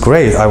person is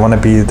great, I want to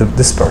be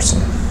this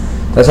person.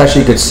 That's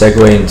actually a good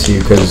segue into,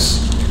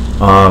 because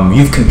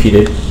you've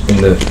competed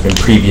in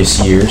previous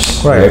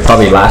years, right?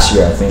 Probably last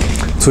year, I think.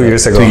 2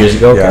 years ago. 2 years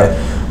ago, okay.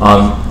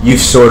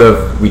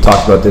 Yeah. We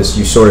talked about this,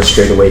 you sort of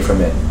strayed away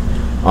from it.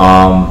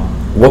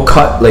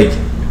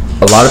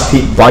 A lot of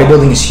people,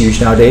 bodybuilding is huge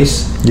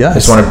nowadays. Yeah. I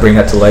just want to bring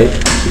that to light.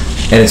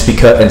 And it's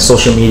because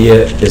social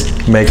media is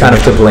kind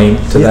of to blame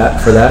for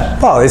that.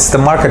 Well, it's the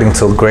marketing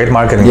tool, great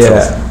marketing tool.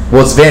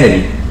 Well, it's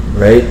vanity,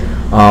 right?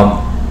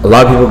 A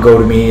lot of people go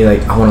to me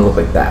like, I want to look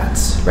like that,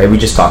 right? We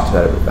just talked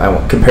about it. I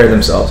want compare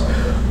themselves.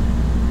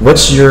 What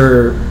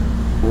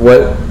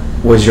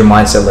was your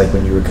mindset like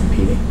when you were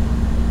competing?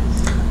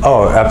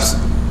 Oh,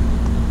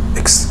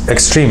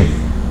 extreme.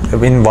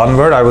 In one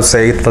word, I would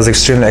say it was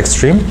extremely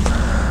extreme,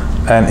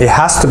 and it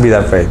has to be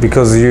that way,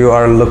 because you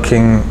are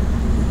looking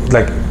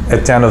like,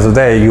 at the end of the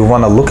day, you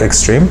want to look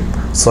extreme,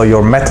 so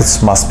your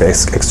methods must be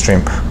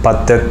extreme,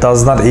 but that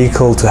does not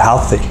equal to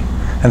healthy.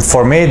 And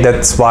for me,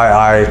 that's why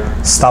I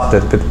stopped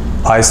it. But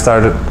I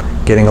started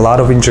getting a lot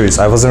of injuries.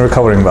 I wasn't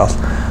recovering well,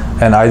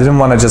 and I didn't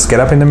want to just get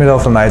up in the middle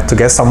of the night to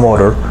get some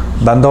water,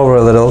 bend over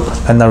a little,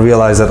 and then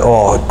realize that,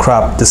 oh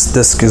crap, this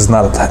disc is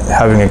not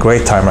having a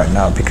great time right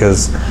now,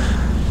 because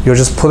you're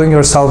just putting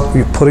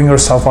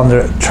yourself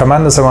under a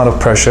tremendous amount of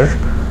pressure,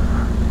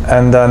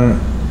 and then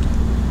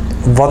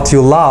what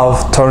you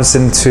love turns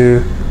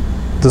into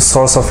the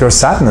source of your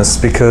sadness,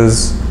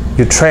 because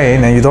you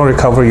train and you don't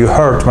recover, you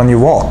hurt when you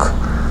walk.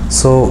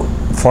 So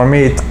for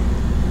me,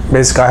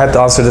 basically I had to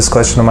answer this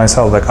question to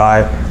myself, like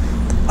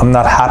I'm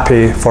not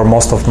happy for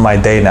most of my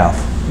day now,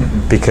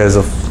 because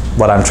of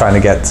what I'm trying to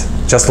get,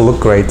 just to look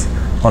great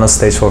on a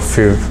stage for a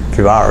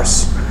few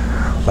hours.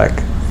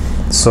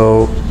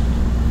 So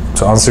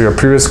to answer your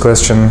previous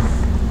question,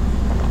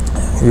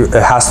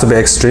 it has to be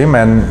extreme,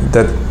 and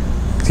that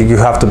you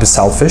have to be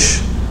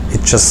selfish. You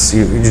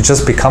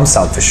just become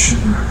selfish,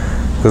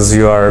 because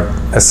you are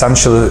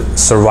essentially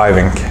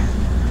surviving,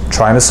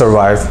 trying to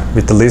survive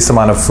with the least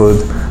amount of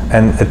food,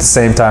 and at the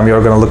same time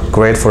you're going to look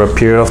great for a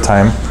period of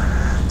time.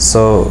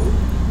 So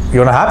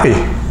you're not happy.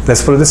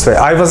 Let's put it this way.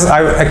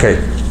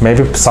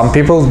 Maybe some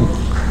people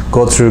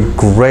go through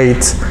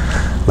great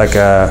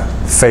a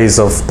phase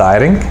of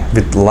dieting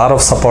with a lot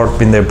of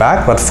support in their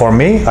back, but for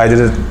me, I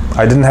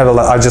didn't have a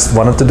lot. I just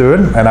wanted to do it,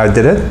 and I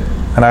did it,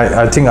 and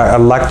I think I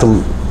like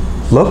to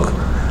look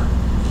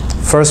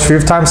first few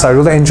times I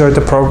really enjoyed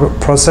the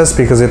process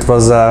because it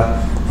was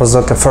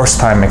like a first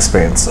time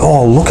experience.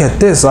 Oh, look at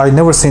this, I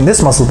never seen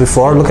this muscle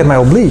before, look at my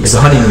obliques. It's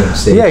a honeymoon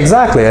stage. Yeah,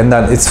 exactly. And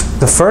then it's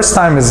the first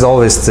time is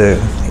always it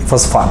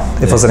was fun,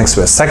 it was an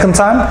experience. Second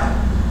time,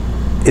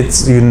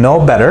 it's you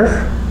know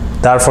better,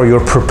 therefore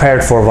you're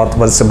prepared for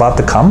what's about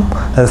to come.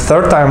 And the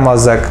third time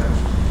was like,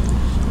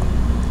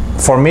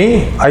 for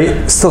me, I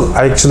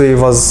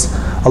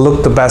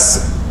looked the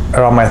best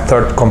around my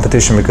third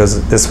competition,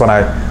 because this one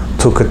I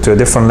took it to a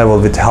different level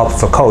with the help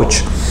of a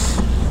coach.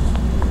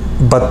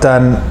 But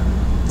then,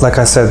 like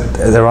I said,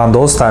 around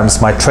those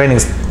times my training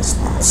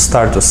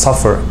started to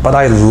suffer. But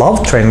I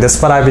love training,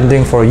 that's what I've been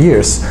doing for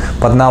years.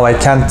 But now I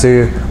can't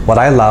do what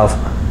I love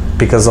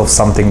because of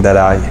something that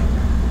I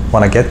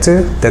want to get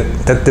to.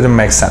 That didn't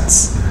make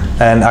sense.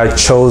 And I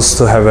chose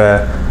to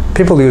have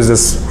people use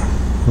this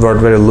word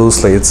very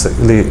loosely, it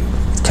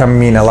can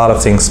mean a lot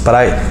of things, but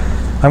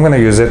I'm going to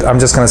use it. I'm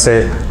just going to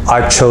say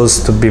I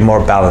chose to be more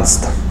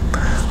balanced.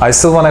 I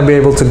still want to be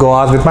able to go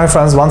out with my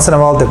friends once in a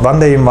while, one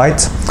day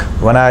invite.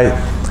 When I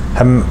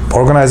am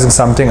organizing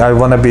something, I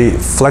want to be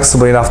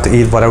flexible enough to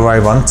eat whatever I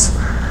want.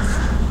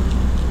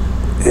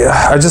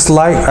 I just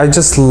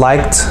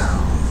liked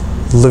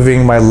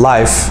living my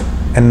life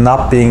and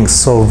not being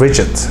so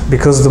rigid,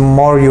 because the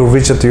more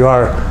rigid you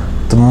are,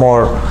 the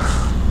more,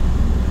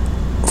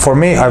 for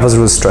me, I was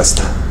really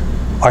stressed.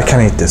 I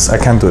can't eat this, I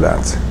can't do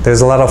that.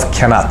 There's a lot of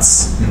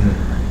cannots.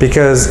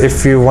 Because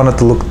if you wanted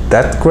to look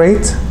that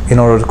great in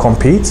order to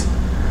compete,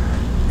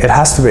 it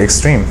has to be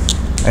extreme.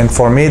 And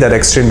for me, that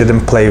extreme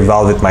didn't play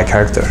well with my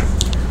character.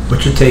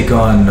 What's your take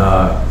on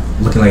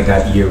looking like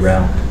that year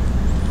round?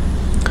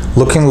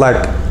 Looking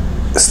like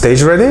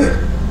stage ready?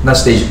 Not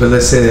stage, but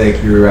let's say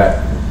like you're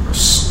at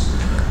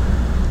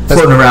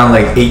floating around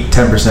like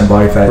 8-10%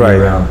 body fat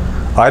year round.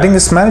 I think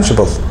it's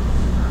manageable.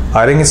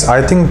 I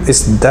think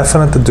it's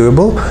definitely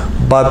doable,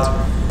 but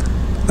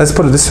let's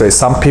put it this way: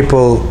 some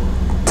people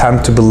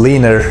tend to be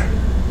leaner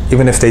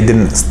even if they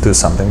didn't do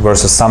something,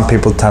 versus some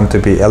people tend to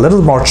be a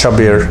little more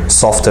chubbier,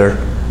 softer,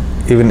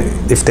 even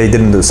if they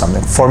didn't do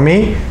something. For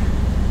me,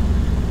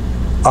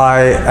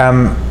 I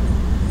am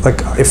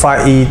like, if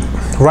I eat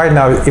right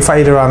now, if I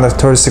eat around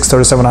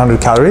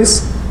 3,700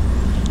 calories,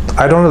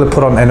 I don't really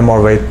put on any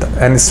more weight,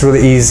 and it's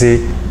really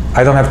easy.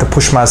 I don't have to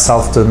push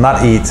myself to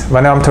not eat.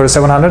 When I'm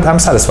 3,700, I'm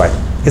satisfied.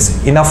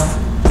 It's enough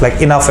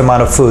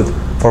amount of food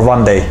for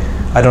one day.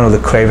 I don't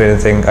really crave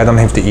anything. I don't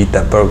have to eat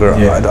that burger.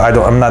 Yeah.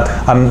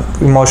 I'm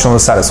emotionally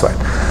satisfied.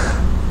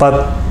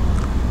 But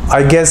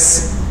I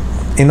guess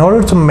in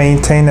order to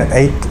maintain an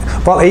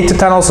 8 to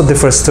 10 also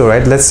differs too,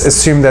 right? Let's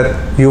assume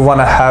that you want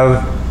to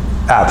have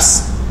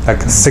abs,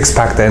 like six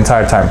pack the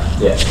entire time.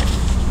 Yeah.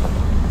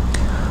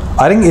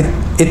 I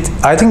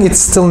think it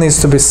still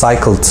needs to be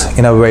cycled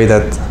in a way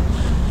that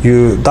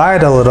you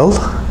diet a little,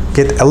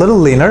 get a little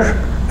leaner,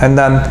 and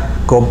then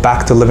go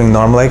back to living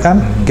normally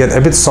again, get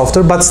a bit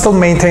softer, but still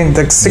maintain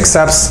the 6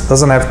 abs.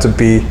 Doesn't have to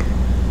be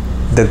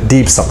that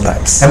deep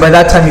sometimes. And by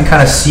that time you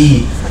kind of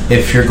see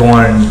if you're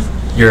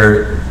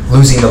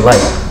losing the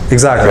light.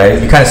 Exactly.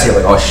 Right? You kind of see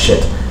like, oh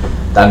shit,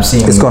 I'm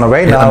seeing it's going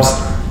away now.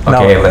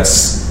 Okay, let's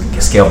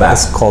scale back.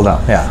 Let's cool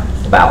down, yeah.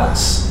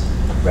 Balance,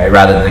 right?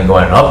 Rather than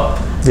going up.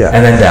 Yeah.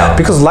 And then down.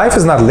 Because life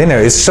is not linear,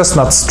 it's just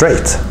not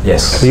straight.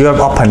 Yes. You have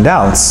up and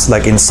downs.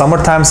 Like in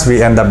summer times,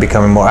 we end up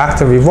becoming more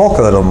active, we walk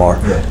a little more.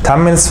 Yeah.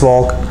 10 minutes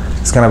walk,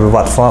 it's gonna be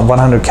what,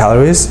 100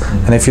 calories?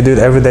 Mm-hmm. And if you do it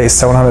every day, it's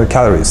 700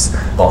 calories.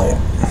 Volume.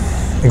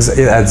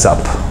 It adds up.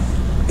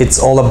 It's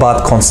all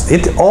about,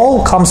 it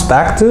all comes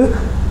back to,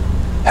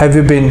 have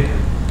you been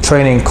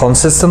training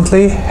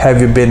consistently?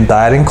 Have you been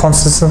dieting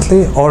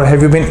consistently? Or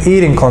have you been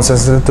eating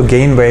consistently to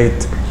gain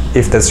weight,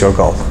 if that's your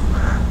goal?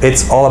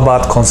 It's all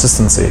about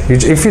consistency.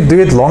 If you do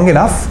it long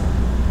enough,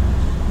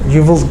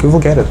 you will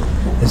get it.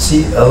 And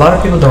see, a lot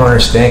of people don't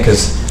understand,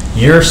 because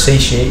you're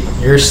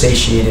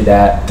satiated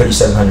at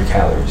 3,700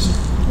 calories,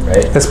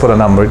 right? Let's put a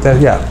number there.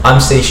 Yeah.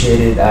 I'm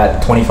satiated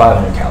at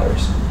 2,500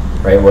 calories,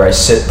 right? Where I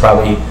sit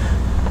probably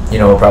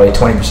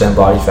 20%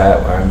 body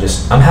fat, where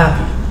I'm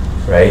happy,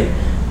 right?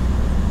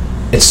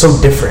 It's so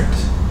different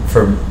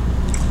for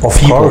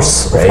people,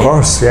 right? Of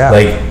course, yeah.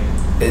 Like,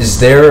 is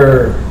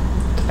there?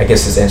 I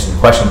guess this answers the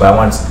question, but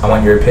I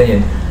want your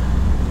opinion.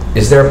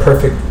 Is there a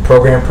perfect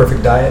program,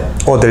 perfect diet?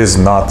 Oh, there is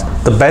not.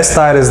 The best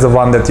diet is the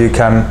one that you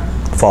can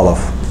follow.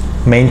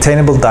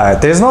 Maintainable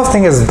diet. There's no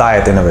thing as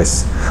diet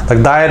anyways.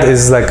 Like diet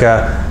is like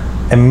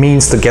a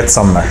means to get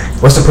somewhere.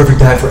 What's the perfect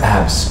diet for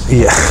abs?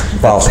 Yeah,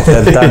 well,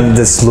 then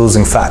it's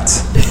losing fat.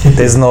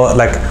 There's no,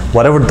 like,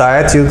 whatever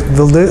diet you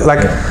will do,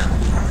 like,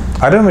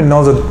 I don't even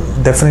know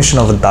the definition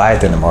of a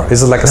diet anymore.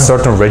 Is it like a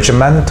certain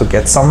regimen to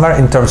get somewhere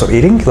in terms of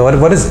eating?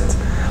 What is it?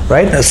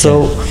 Right?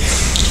 So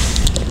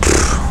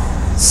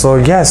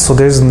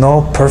there's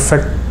no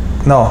perfect,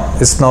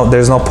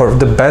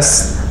 the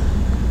best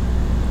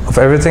of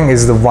everything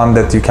is the one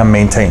that you can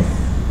maintain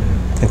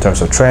in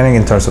terms of training,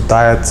 in terms of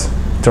diet,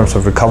 in terms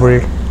of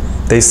recovery.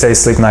 They say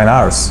sleep 9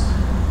 hours,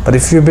 but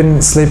if you've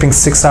been sleeping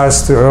 6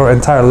 hours to your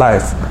entire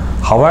life,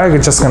 how are you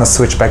just going to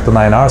switch back to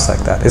 9 hours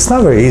like that? It's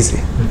not very easy.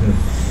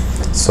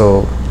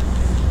 So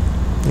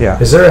yeah.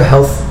 Is there a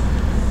health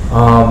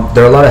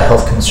there are a lot of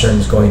health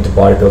concerns going into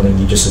bodybuilding.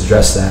 You just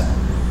addressed that.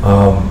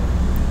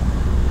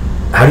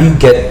 How do you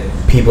get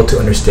people to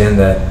understand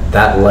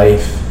that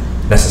life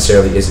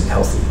necessarily isn't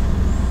healthy?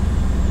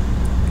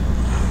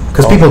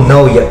 Because people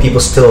know, yet people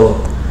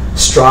still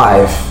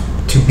strive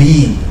to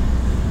be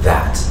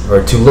that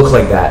or to look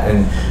like that,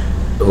 and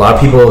a lot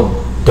of people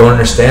don't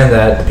understand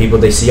that the people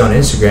they see on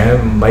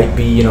Instagram might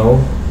be, you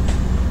know,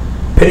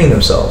 pitting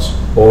themselves,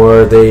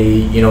 or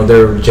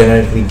they're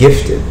genetically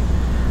gifted.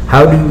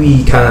 How do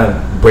we kind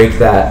of break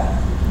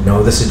that?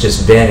 No, this is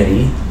just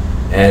vanity,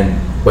 and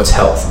what's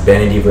health?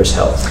 Vanity versus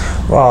health.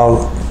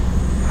 Well,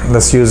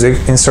 let's use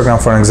Instagram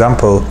for an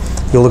example.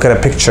 You look at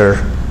a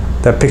picture.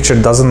 That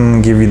picture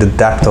doesn't give you the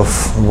depth of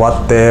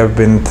what they have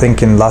been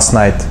thinking last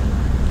night.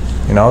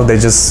 You know, they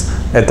just,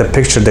 at the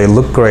picture they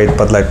look great,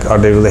 but like, are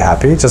they really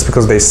happy? Just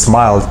because they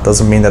smiled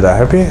doesn't mean that they're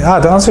happy.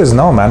 The answer is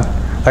no, man.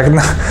 Like,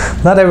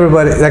 not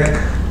everybody, like,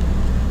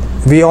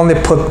 we only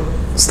put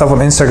stuff on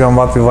Instagram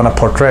what we want to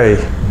portray,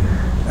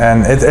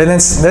 and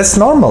that's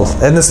normal,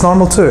 and it's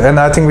normal too. And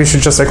I think we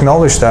should just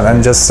acknowledge that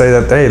and just say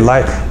that, hey,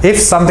 like, if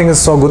something is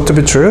so good to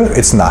be true,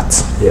 it's not.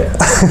 Yeah.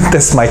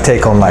 That's my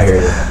take on life.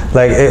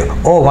 Like,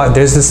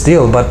 there's this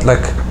deal, but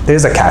like,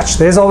 there's a catch.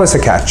 There's always a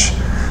catch,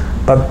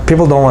 but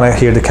people don't want to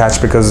hear the catch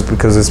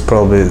because it's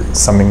probably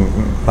something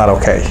not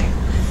okay.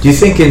 Do you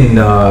think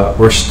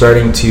we're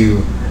starting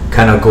to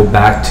kind of go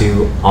back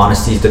to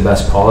honesty is the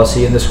best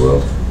policy in this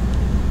world?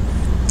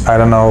 I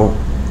don't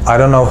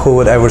know who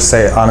would ever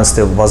say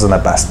honesty wasn't a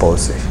best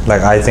policy.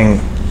 Like, I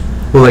think,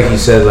 well, like you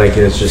said, like,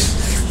 it's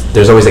just,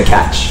 there's always a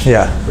catch.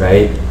 Yeah.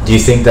 Right? Do you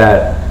think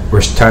that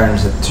we're starting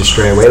to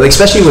stray away? Like,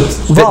 especially with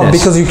fitness. Well,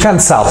 because you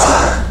can't sell.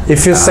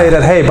 If you say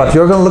that, hey, but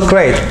you're gonna look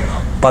great,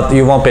 but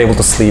you won't be able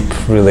to sleep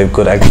really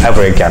good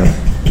ever again.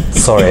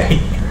 Sorry.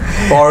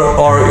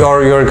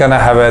 Or you're gonna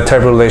have a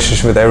terrible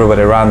relationship with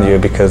everybody around you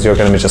because you're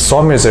gonna be just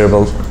so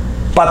miserable.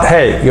 But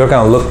hey, you're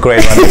gonna look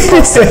great when you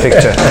post that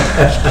picture.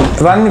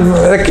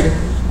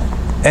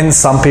 And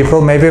some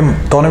people maybe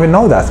don't even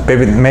know that.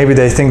 Maybe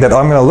they think that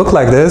I'm gonna look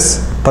like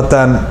this, but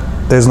then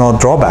there's no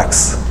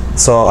drawbacks,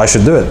 so I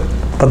should do it.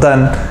 But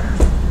then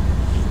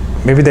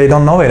maybe they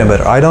don't know any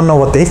better. I don't know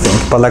what they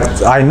think, but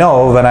like, I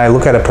know when I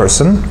look at a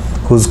person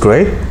who's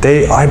great,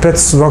 I bet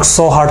work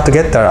so hard to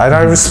get there, and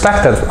I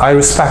respect that. I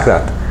respect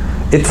that.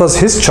 It was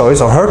his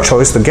choice or her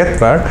choice to get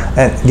there,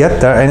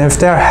 and if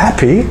they're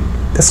happy,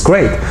 that's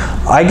great.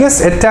 I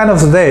guess at the end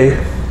of the day,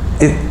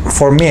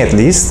 for me at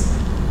least,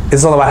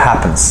 it's all about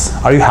happiness.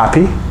 Are you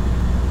happy?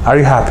 Are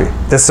you happy?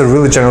 That's a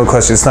really general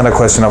question. It's not a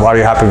question of are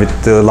you happy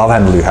with the love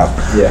handle you have.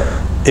 Yeah.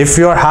 If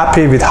you're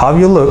happy with how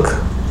you look,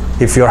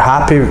 if you're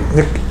happy,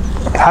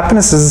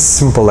 happiness is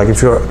simple. Like,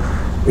 if you're,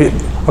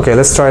 okay,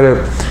 let's try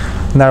to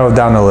narrow it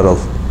down a little.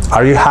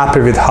 Are you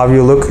happy with how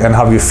you look and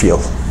how you feel?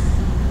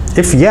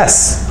 If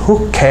yes,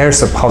 who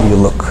cares about how you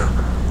look?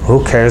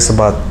 Who cares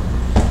about,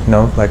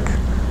 like,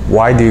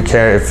 why do you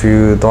care if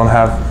you don't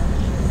have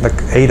like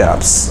 8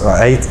 abs,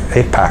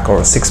 8 pack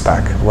or 6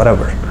 pack,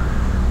 whatever?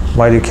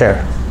 Why do you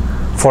care?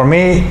 For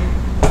me,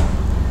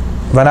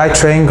 when I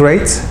train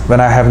great,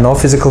 when I have no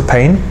physical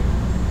pain,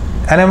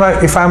 and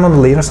if I'm on the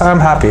leaner side, I'm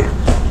happy.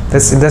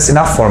 That's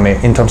enough for me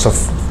in terms of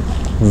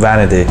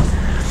vanity.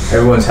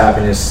 Everyone's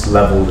happiness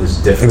level is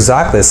different.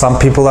 Exactly. Some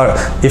people are,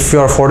 if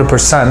you're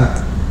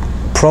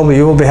 40%, probably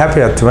you will be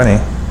happy at 20.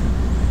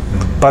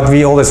 But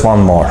we always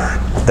want more.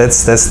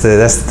 That's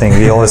the thing.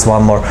 We always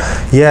want more.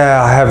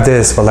 Yeah, I have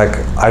this, but like,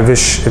 I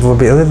wish it would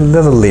be a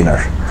little leaner.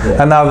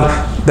 Yeah. And now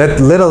that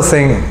little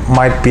thing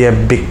might be a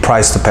big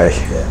price to pay.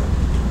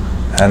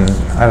 Yeah. And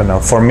I don't know.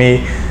 For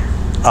me,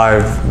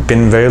 I've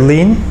been very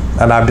lean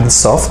and I've been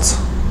soft,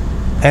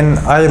 and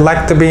I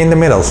like to be in the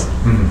middle.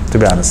 To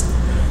be honest.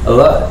 A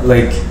lot,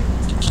 like,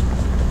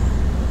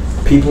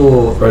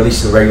 people, or at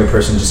least the regular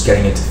person just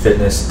getting into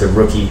fitness, the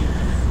rookie,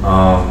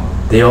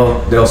 they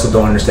also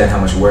don't understand how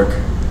much work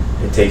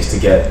it takes to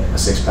get a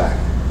 6-pack,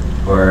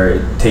 or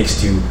it takes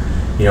to,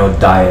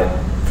 diet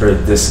for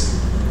this,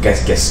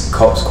 guess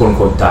quote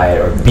unquote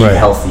diet, or be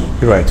healthy.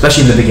 Right.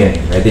 Especially in the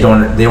beginning, right? They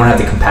don't have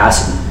the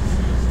capacity,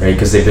 right?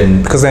 Because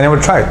they never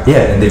tried.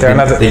 Yeah, and they've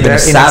been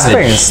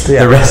savage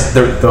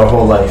their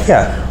whole life.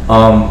 Yeah.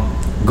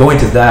 Going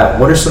to that,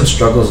 what are some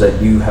struggles that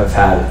you have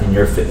had in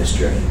your fitness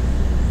journey?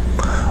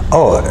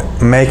 Oh,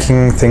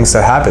 making things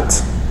a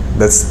habit.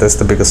 That's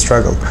the biggest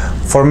struggle.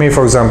 For me,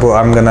 for example,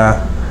 I'm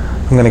gonna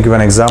give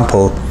an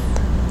example.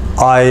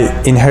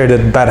 I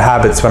inherited bad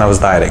habits when I was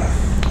dieting.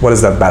 What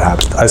is that bad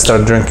habit? I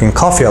started drinking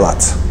coffee a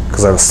lot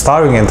because I was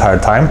starving the entire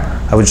time.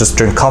 I would just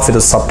drink coffee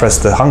to suppress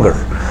the hunger,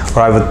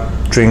 or I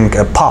would drink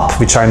a pop,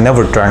 which I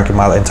never drank in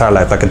my entire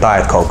life, like a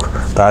Diet Coke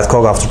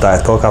after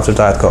Diet Coke after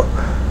Diet Coke.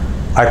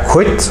 I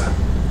quit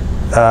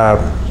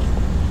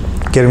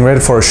getting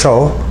ready for a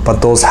show,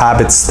 but those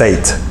habits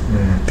stayed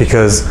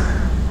because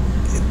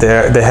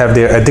they have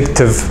their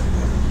addictive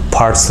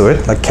parts to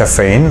it, like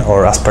caffeine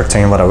or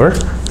aspartame, whatever.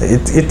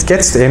 It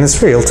gets, and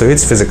it's real too,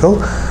 it's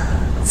physical.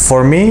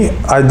 For me,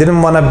 I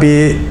didn't want to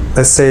be,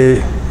 let's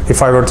say,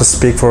 if I were to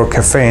speak for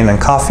caffeine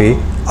and coffee,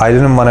 I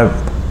didn't want to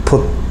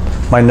put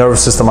my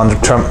nervous system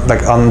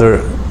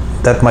under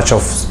that much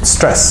of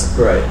stress.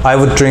 Right. I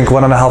would drink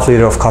 1.5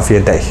 liters of coffee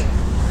a day.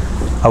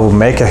 I would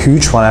make a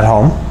huge one at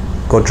home,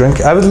 go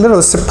drink. I would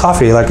literally sip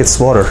coffee like it's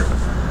water,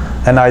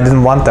 and I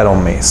didn't want that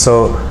on me.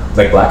 So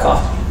like black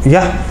coffee.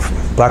 Yeah,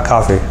 black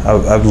coffee.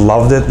 I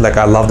loved it. Like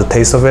I love the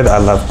taste of it. I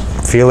love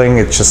feeling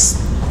it. Just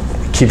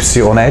keeps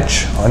you on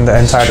edge in the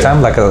entire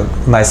time, like a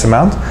nice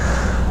amount.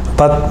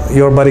 But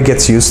your body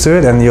gets used to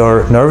it, and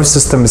your nervous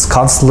system is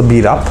constantly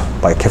beat up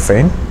by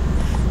caffeine.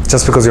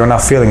 Just because you're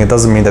not feeling it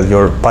doesn't mean that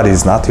your body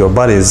is not. Your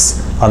body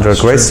is under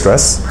great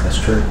stress. That's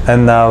true.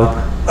 And now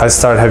I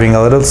started having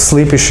a little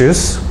sleep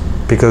issues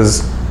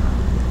because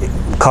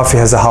coffee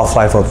has a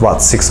half-life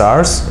of 6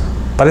 hours.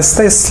 But it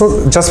stays,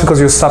 just because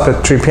you stop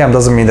at 3 p.m.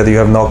 doesn't mean that you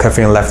have no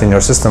caffeine left in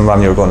your system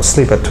when you're going to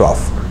sleep at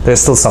 12.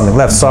 There's still something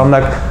left. So I'm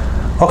like,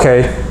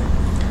 okay,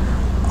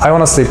 I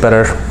want to sleep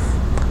better.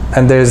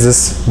 And there's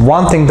this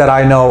one thing that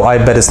I know I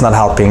bet it's not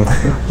helping.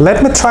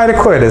 Let me try to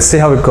quit it, see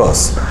how it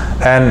goes.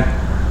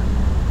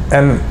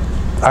 And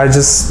I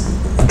just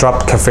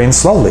dropped caffeine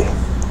slowly.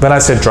 When I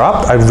say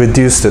dropped, I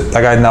reduced it.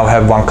 Like I now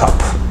have 1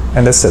 cup,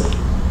 and that's it.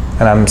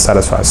 And I'm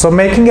satisfied. So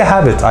making a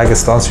habit, I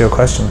guess to answer your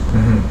question,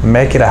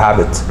 make it a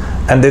habit.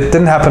 And it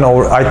didn't happen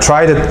over, I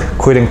tried it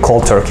quitting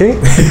cold turkey,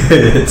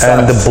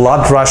 and the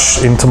blood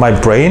rush into my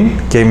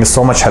brain gave me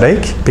so much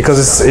headache,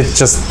 because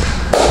it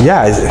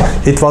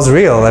was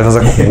real. I was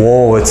like,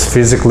 whoa, it's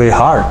physically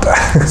hard.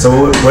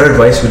 So what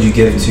advice would you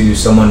give to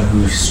someone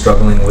who's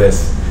struggling with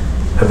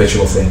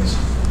habitual things?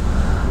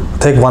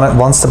 Take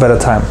one step at a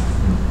time.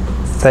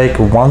 Take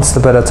one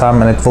step at a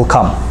time, and it will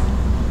come.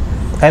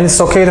 And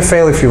it's okay to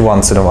fail if you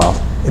once in a while.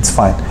 It's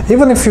fine.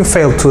 Even if you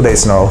fail 2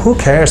 days in a row, who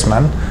cares,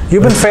 man?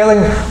 You've been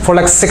failing for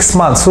like 6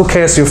 months. Who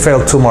cares you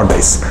failed 2 more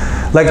days?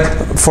 Like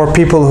for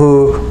people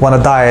who want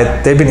to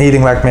diet, they've been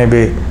eating like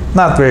maybe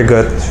not very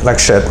good, like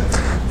shit,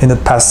 in the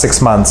past 6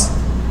 months.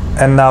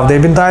 And now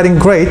they've been dieting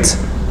great,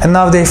 and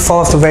now they fall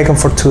off the wagon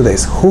for 2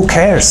 days. Who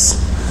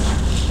cares?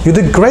 You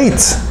did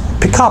great.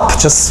 Pick up.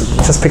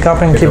 Just pick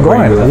up and keep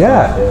going.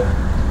 Yeah.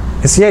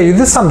 You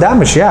did some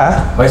damage,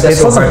 yeah. Why is that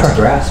so hard to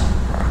grasp?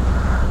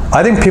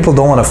 I think people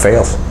don't want to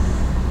fail.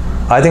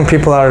 I think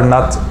people are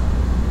not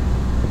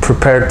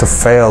prepared to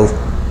fail.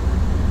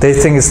 They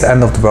think it's the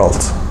end of the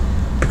world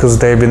because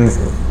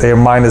their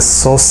mind is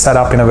so set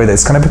up in a way that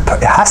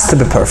it has to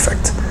be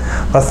perfect.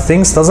 But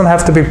things doesn't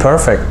have to be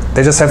perfect.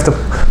 They just have to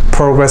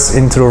progress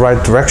into the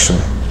right direction.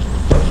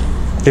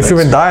 If you've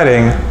been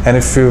dieting and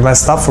if you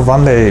messed up for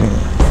 1 day,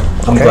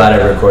 I'm glad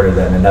I recorded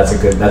that, man. That's a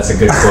good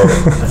quote.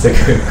 That's a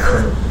good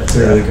quote. That's a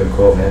really good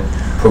quote, man.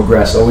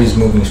 Progress, always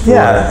moving forward.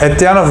 Yeah, at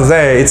the end of the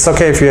day, it's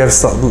okay if you have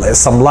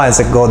some lines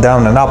that go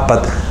down and up,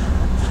 but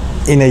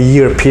in a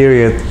year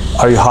period,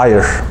 are you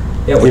higher?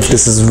 Yeah, if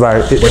this is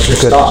very what's your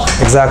good. stock?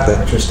 Exactly.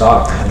 What's your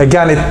stock?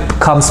 Again, it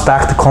comes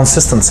back to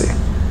consistency.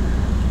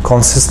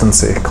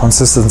 Consistency.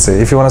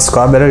 If you want to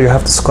squat better, you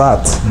have to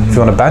squat. If you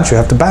want to bench, you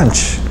have to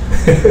bench.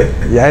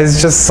 Yeah, it's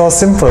just so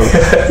simple.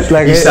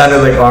 Like you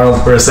sounded like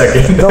Arnold for a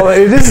second. No,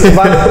 it is.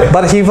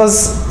 But he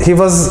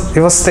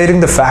was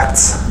stating the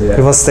facts. Yeah.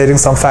 He was stating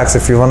some facts.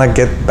 If you want to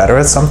get better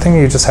at something,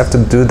 you just have to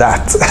do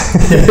that,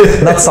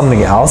 not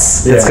something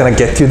else. Yeah. It's gonna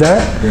get you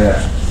there.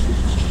 Yeah.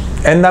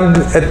 And then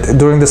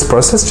during this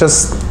process,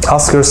 just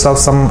ask yourself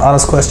some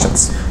honest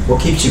questions. What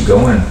keeps you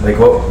going? Like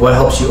what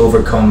helps you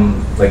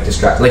overcome like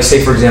distract? Like say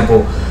for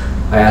example,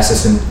 I asked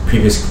this in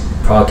previous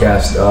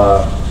podcast.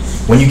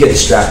 When you get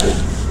distracted,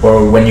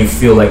 or when you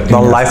feel like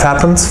when life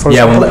happens. For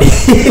yeah.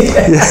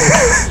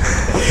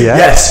 Yeah.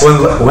 Yes.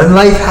 When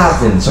life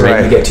happens,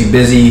 right? You get too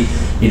busy.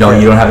 You know,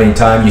 you don't have any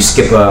time. You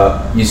skip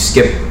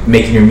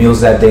making your meals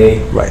that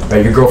day. Right.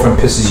 Your girlfriend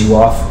pisses you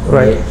off.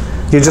 Right.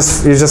 You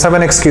just have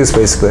an excuse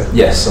basically.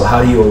 Yes. So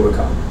how do you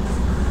overcome?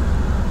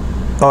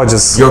 Oh,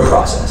 just your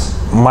process.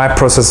 My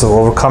process of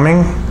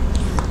overcoming.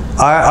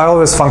 I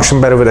always function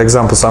better with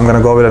examples, so I'm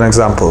gonna go with an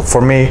example. For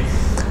me,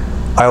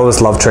 I always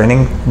love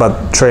training,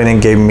 but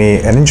training gave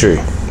me an injury,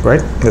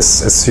 right? Let's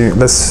say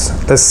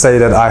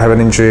that I have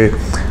an injury,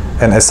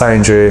 an SI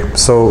injury.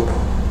 So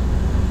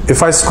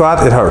if I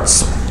squat, it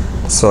hurts.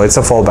 So it's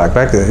a fallback,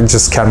 right? You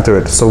just can't do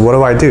it. So what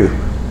do?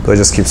 Do I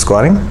just keep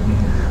squatting?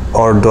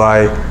 Or do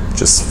I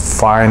just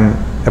find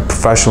a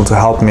professional to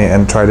help me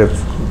and try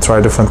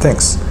different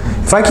things?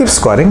 If I keep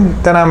squatting,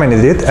 then I'm an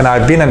idiot, and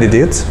I've been an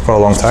idiot for a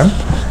long time.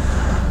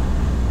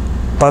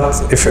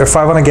 But if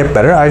I want to get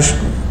better, I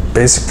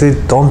basically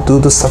don't do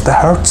the stuff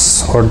that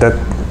hurts, or that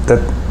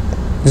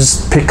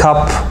just pick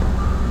up,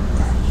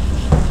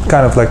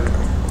 kind of like,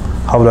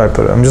 how do I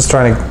put it? I'm just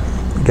trying to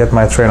get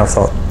my train of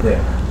thought.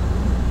 Yeah.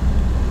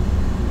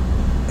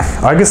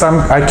 I guess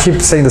I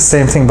keep saying the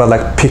same thing, but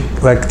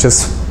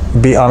just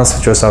be honest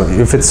with yourself.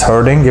 If it's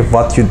hurting, if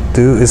what you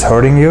do is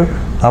hurting you,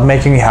 not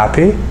making you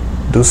happy,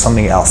 do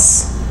something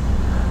else.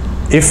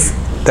 If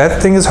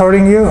that thing is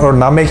hurting you or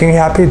not making you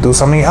happy, do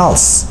something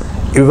else.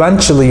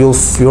 Eventually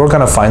you're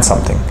gonna find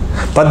something,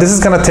 but this is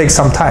gonna take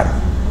some time.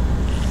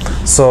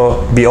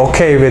 So be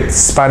okay with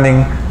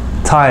spending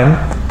time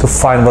to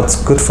find what's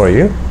good for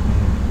you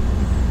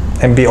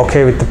and be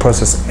okay with the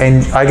process.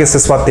 And I guess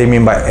that's what they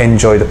mean by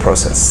enjoy the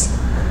process.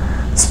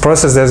 This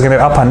process, there's going to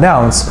be up and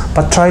downs,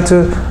 but try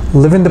to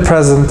live in the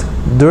present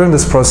during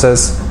this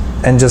process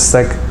and just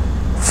like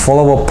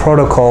follow a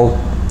protocol.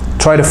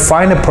 Try to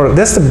find a protocol.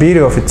 That's the beauty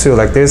of it too.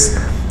 Like there's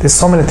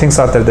so many things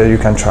out there that you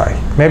can try.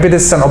 Maybe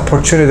this is an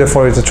opportunity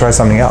for you to try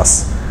something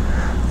else.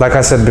 Like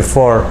I said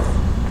before,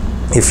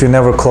 if you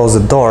never close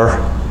the door,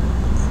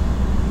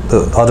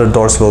 the other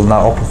doors will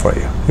not open for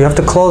you. You have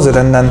to close it,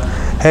 and then,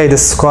 hey,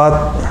 this squat,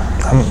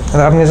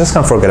 I'm just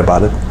gonna forget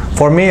about it.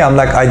 For me,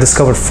 I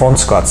discovered front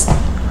squats.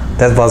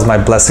 That was my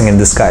blessing in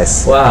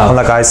disguise. Wow.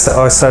 I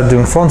started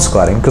doing front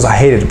squatting because I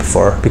hated it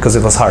before because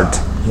it was hard.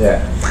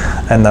 Yeah.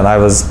 And then I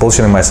was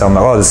bullshitting myself. I'm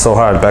like, oh, this is so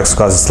hard. Back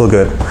squats is still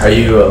good. Are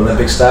you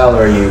Olympic style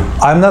or are you?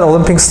 I'm not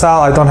Olympic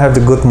style. I don't have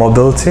the good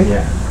mobility.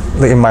 Yeah.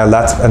 In my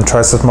lat and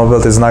tricep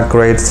mobility is not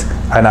great,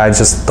 and I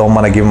just don't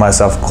want to give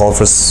myself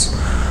golfer's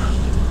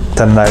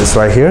tendonitis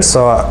right here.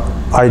 So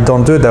I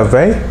don't do it that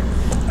way,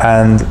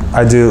 and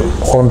I do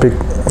Olympic,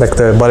 like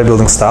the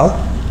bodybuilding style,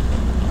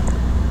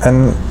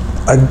 and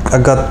I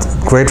got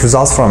great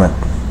results from it,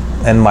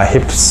 and my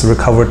hips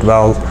recovered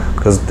well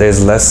because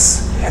there's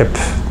less hip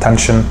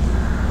tension,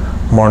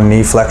 more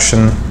knee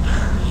flexion,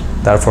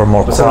 therefore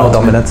more core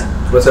dominant.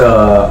 What's an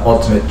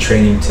ultimate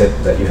training tip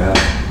that you have?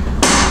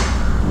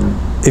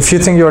 If you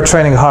think you're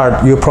training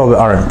hard, you probably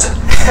aren't.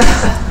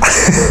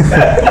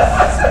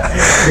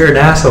 You're an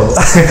asshole.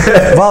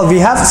 Well,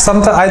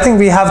 I think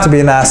we have to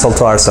be an asshole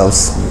to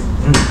ourselves.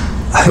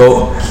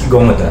 Keep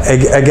going with that.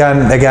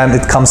 Again,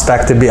 it comes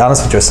back to be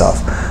honest with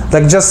yourself.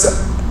 Like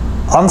just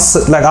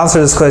answer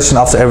this question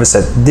after every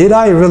set. Did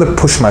I really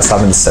push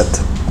myself in the set?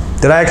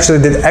 Did I actually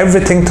did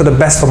everything to the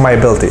best of my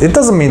ability? It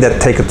doesn't mean that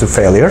take it to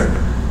failure.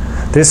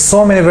 There's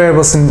so many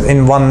variables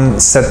in one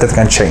set that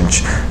can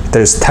change.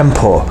 There's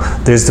tempo,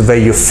 there's the way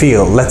you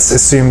feel. Let's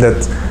assume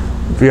that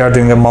we are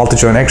doing a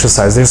multi-joint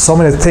exercise. There's so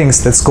many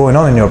things that's going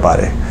on in your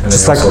body. And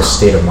just also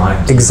state of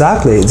mind.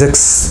 Exactly.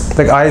 It's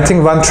like I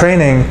think when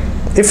training,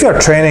 if you're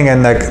training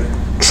and like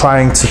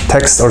trying to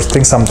text or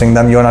think something,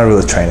 then you're not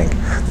really training.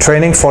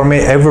 Training for me,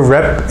 every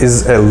rep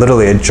is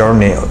literally a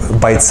journey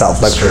by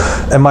itself. Like,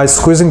 am I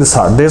squeezing this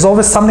hard? There's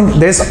always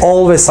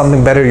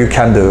something better you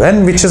can do,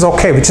 and which is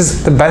okay, which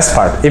is the best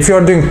part. If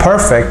you're doing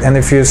perfect and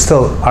if you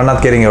still are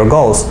not getting your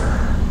goals,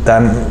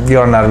 then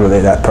you're not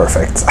really that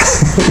perfect.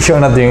 You're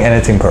not doing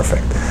anything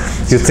perfect.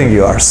 You think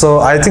you are. So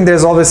I think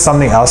there's always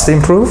something else to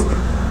improve,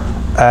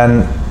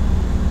 and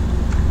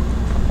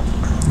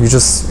you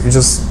just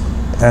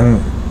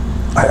and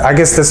I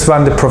guess that's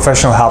when the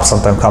professional help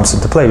sometimes comes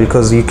into play,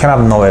 because you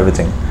cannot know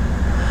everything.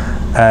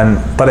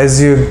 But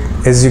as you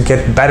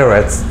get better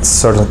at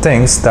certain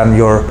things, then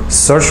your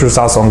search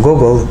results on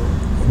Google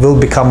will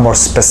become more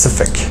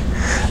specific.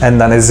 And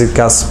then as it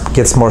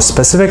gets more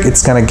specific,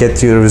 it's gonna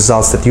get you the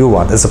results that you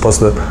want, as opposed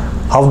to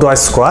how do I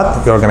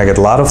squat? You're gonna get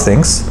a lot of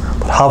things.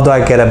 But how do I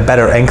get a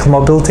better ankle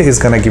mobility is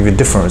gonna give you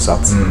different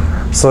results.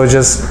 So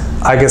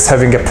I guess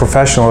having a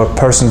professional, a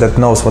person that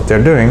knows what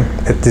they're doing,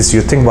 at least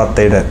you think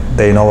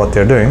they know what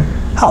they're doing,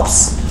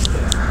 helps.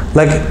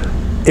 Like,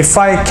 if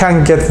I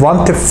can get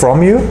one tip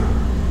from you,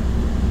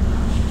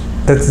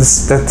 that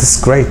is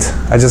great.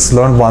 I just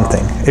learned one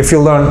thing. If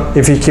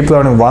you keep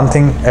learning one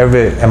thing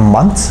every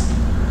month,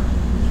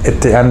 at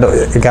the end,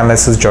 again,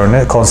 that's a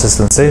journey,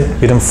 consistency.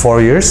 Within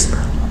 4 years,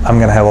 I'm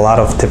gonna have a lot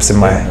of tips in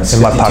my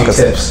pocket.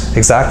 Tips.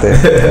 Exactly.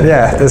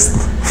 Yeah. That's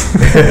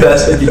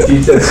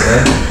 52 tips,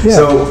 man. Yeah.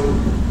 So,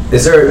 do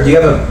you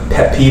have a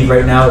pet peeve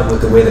right now with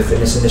the way the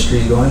fitness industry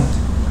is going?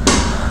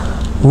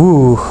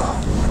 Ooh,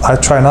 I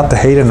try not to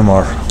hate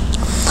anymore.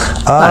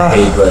 Not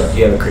hate, but do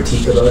you have a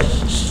critique about it?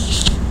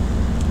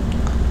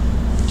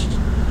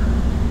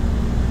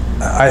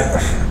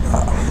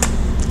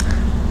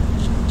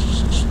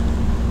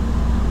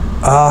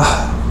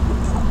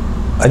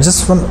 I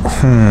just want.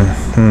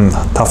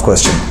 Tough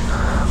question.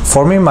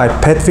 For me, my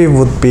pet peeve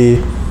would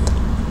be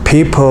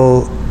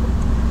people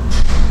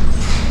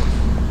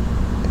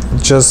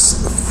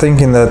just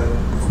thinking that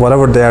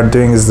whatever they are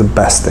doing is the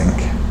best thing.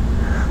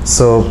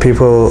 So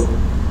people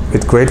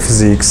with great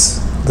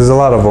physiques, there's a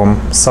lot of them.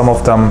 Some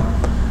of them,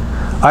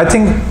 I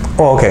think.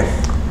 Oh, okay.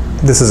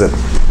 This is it.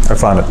 I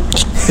found it.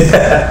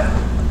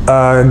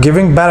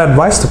 Giving bad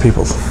advice to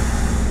people.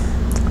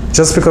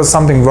 Just because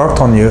something worked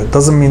on you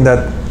doesn't mean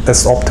that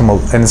that's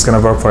optimal and it's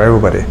gonna work for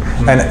everybody.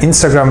 And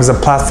Instagram is a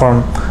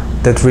platform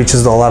that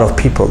reaches a lot of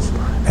people,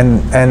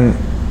 and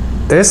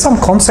there's some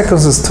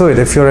consequences to it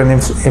if you're an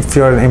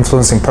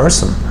influencing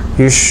person.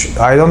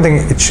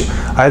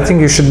 I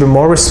think you should be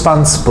more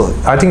responsible.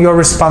 I think you have a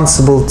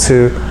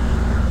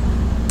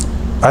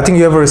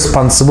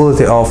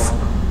responsibility of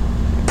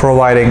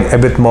providing a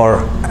bit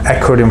more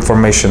accurate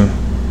information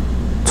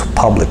to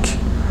public.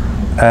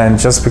 And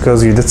just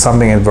because you did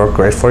something and worked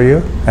great for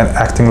you, and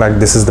acting like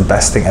this is the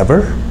best thing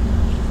ever,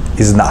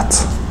 is not.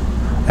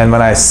 And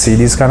when I see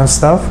these kind of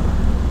stuff,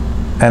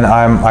 and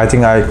I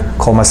think I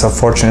call myself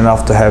fortunate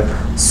enough to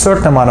have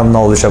certain amount of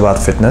knowledge about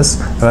fitness.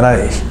 When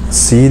I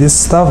see this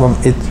stuff,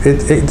 it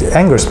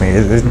angers me.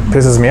 It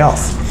pisses me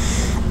off.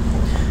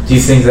 Do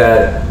you think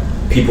that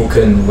people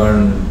can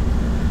learn?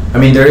 I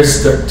mean, there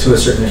is to a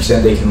certain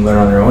extent they can learn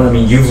on their own. I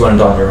mean, you've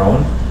learned on your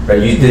own,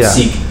 right? You did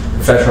seek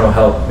professional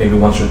help maybe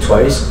once or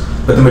twice,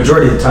 but the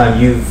majority of the time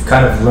you've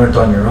kind of learned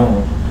on your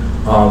own.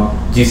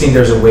 Do you think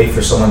there's a way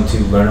for someone to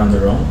learn on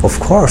their own? Of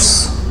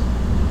course.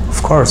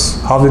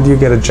 How did you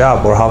get a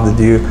job, or how did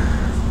you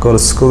go to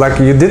school? Like,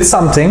 you did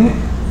something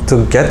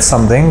to get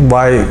something.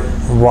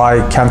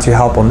 Why can't you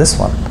help on this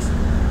one?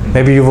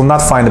 Maybe you will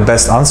not find the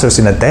best answers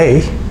in a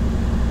day,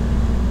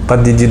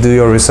 but did you do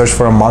your research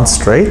for a month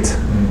straight?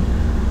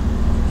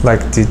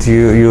 Like, did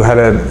you had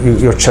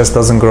your chest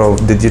doesn't grow,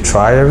 did you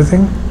try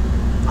everything?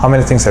 How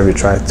many things have you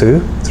tried? 2,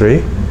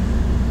 3?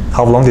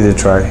 How long did you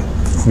try?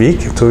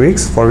 Week, 2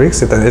 weeks, 4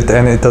 weeks,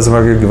 and it doesn't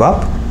work, you give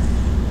up?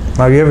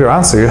 Now you have your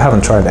answer. You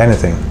haven't tried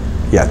anything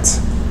yet.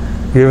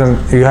 You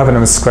haven't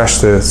even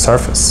scratched the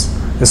surface.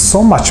 There's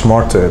so much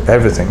more to it,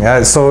 everything.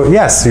 So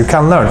yes, you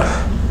can learn.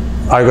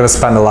 Are you going to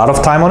spend a lot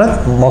of time on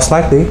it? Most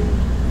likely.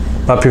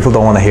 But people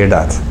don't want to hear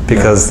that,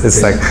 because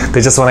it's like they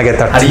just want to get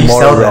there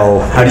tomorrow.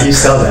 How do you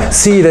sell that?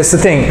 See, that's the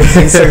thing.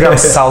 Instagram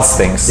sells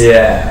things.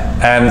 Yeah.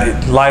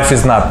 And life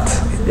is not.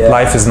 Yeah.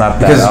 Life is not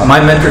that. Because my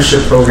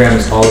mentorship program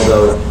is all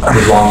about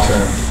the long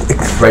term,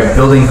 right?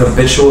 Building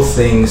habitual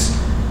things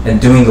and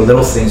doing the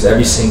little things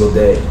every single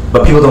day.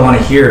 But people don't want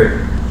to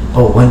hear,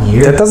 1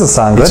 year? That doesn't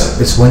sound good.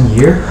 It's 1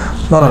 year?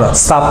 No.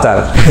 Stop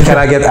that. Can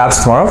I get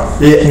abs tomorrow?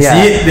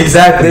 Yeah. See,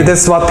 exactly.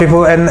 That's what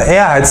people, and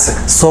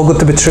it's so good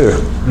to be true.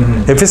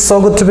 If it's so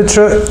good to be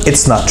true,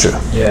 it's not true.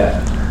 Yeah.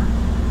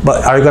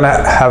 But are you going to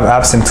have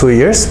abs in 2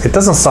 years? It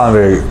doesn't sound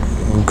very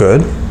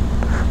good,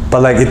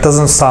 but like, it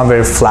doesn't sound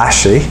very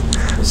flashy.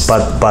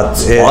 But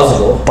it's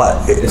plausible.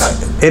 But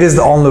it is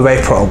the only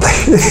way, probably.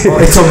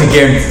 It's only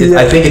guaranteed.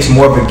 I think it's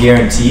more of a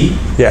guarantee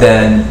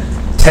than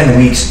 10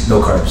 weeks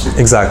no carbs.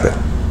 Exactly.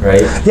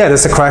 Right. Yeah,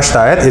 there's a crash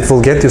diet. It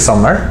will get you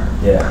somewhere.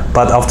 Yeah.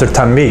 But after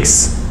 10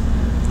 weeks,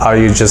 are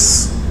you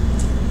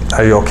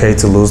okay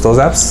to lose those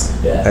abs?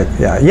 Yeah.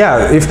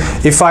 Yeah.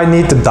 If I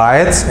need to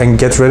diet and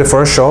get ready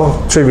for a show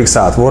 3 weeks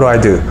out,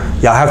 what do?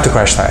 Yeah, I have to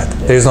crash diet.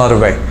 Yeah. There is no other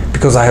way,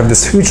 because I have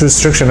this huge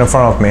restriction in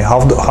front of me.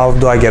 How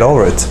do I get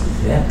over it?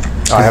 Yeah.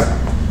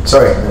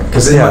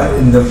 Because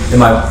in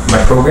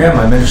my program,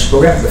 my mentorship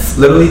program,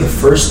 literally the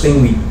first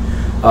thing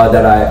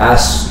that I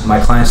ask my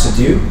clients to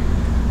do,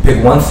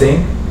 pick one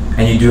thing,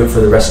 and you do it for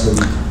the rest of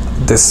the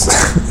week. This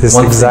is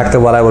exactly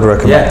what I would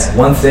recommend. Yeah,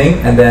 one thing,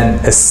 and then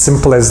as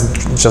simple as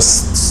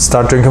just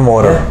start drinking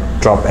water,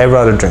 drop every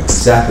other drink.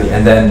 Exactly,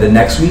 and then the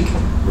next week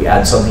we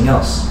add something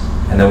else,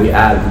 and then we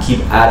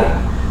keep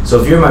adding.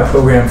 So if you're in my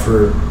program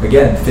for,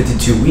 again,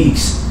 52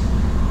 weeks,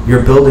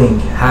 you're building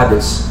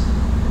habits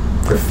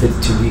for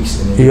 52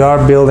 weeks. You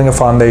are building a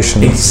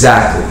foundation.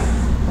 Exactly.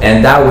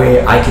 And that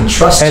way I can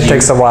trust you. It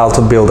takes a while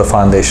to build a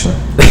foundation.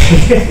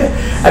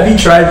 Have you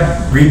tried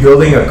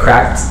rebuilding a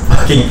cracked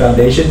fucking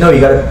foundation? No, you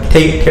gotta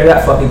tear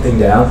that fucking thing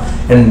down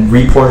and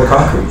re-pour the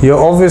concrete. You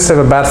obviously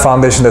have a bad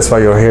foundation, that's why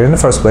you're here in the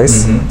first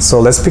place. So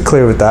let's be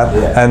clear with that,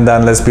 and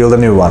then let's build a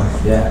new one.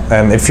 Yeah.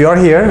 And if you're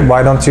here,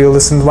 why don't you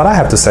listen to what I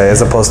have to say,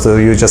 as opposed to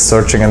you just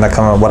searching and like,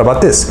 what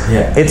about this?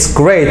 Yeah. It's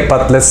great,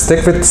 but let's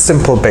stick with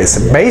simple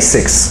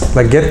basics.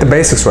 Like, get the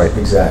basics right.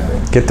 Exactly.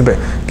 Get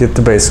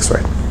the basics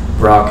right.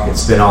 Brock,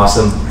 it's been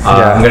awesome.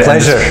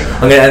 Pleasure.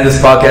 I'm going to end this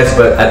podcast,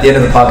 but at the end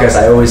of the podcast,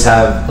 I always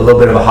have a little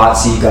bit of a hot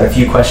seat. Got a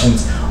few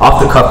questions,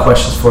 off the cuff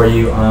questions for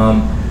you.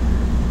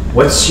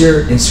 What's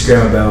your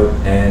Instagram about,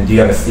 and do you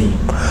have a theme?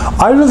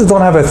 I really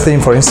don't have a theme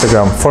for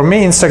Instagram. For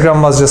me,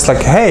 Instagram was just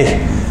like, hey,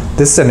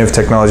 this is a new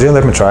technology,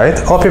 let me try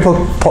it. All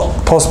people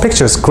post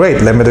pictures, great,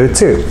 let me do it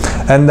too.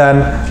 And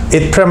then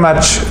it pretty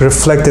much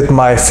reflected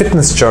my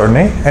fitness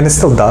journey, and it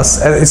still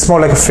does. It's more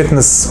like a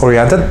fitness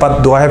oriented,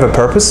 but do I have a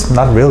purpose?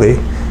 Not really.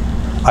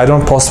 I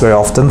don't post very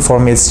often. For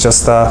me, it's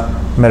just a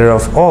matter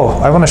of,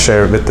 I want to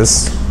share with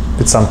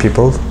some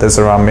people that's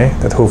around me,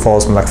 who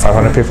follows me, like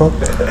 500 people.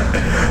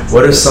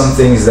 What are some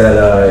things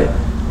that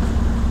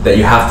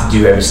you have to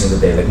do every single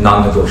day, like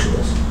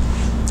non-negotiables?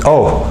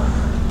 Oh,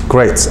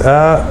 great.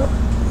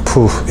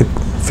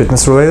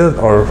 Fitness related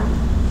or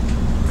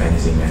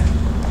anything,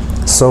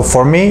 man? So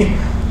for me,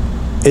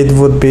 it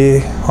would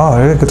be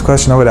really good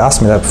question. Nobody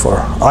asked me that before.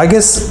 I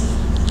guess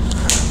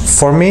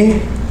for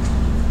me,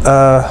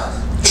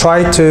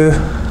 try to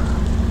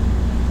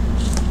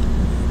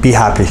be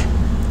happy,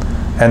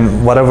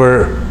 and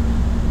whatever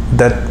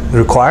that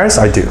requires,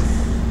 I do.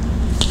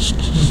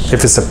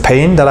 If it's a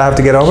pain that I have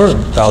to get over,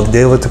 I'll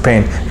deal with the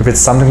pain. If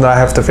it's something that I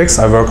have to fix,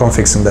 I work on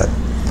fixing that.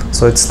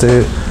 So it's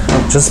to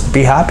just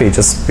be happy,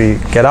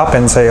 get up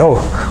and say,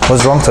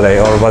 what's wrong today,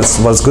 or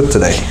what's good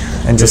today,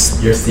 and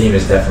your theme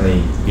is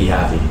definitely be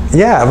happy.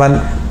 Yeah,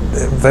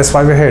 that's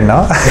why we're here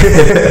now.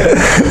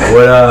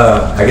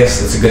 I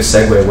guess it's a good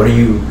segue. What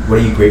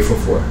are you grateful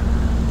for?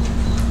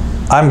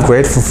 I'm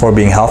grateful for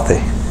being healthy.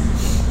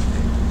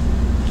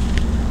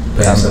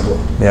 Plain and simple.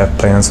 Yeah,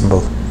 plain and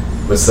simple.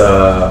 What's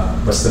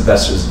the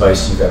best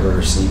advice you've ever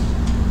received?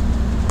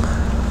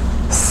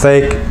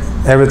 take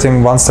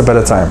everything one step at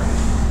a time.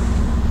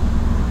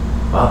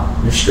 Wow,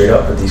 you're straight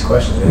up with these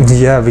questions. Man.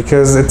 Yeah,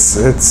 because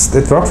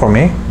it worked for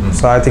me,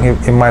 so I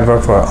think it might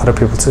work for other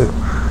people too.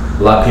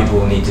 A lot of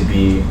people need to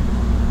be,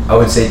 I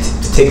would say,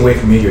 to take away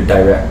from you, you're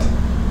direct.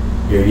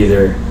 You're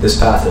either this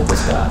path or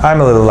this path.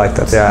 I'm a little like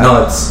that, yeah.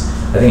 No,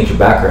 I think it's your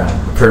background,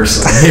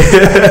 personally.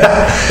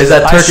 Is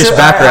that Turkish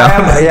background?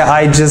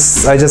 I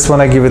just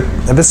want to give it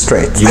a bit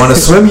straight. You want to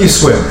swim, you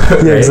swim.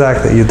 Right? Yeah,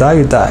 exactly. You die,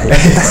 you die.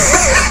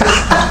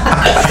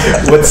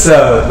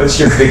 What's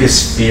your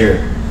biggest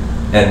fear,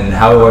 and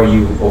how are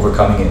you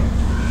overcoming it?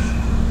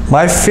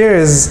 My fear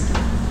is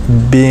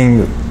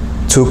being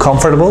too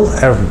comfortable.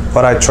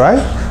 What I try,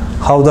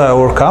 how do I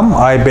overcome?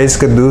 I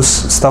basically do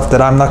stuff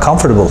that I'm not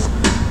comfortable.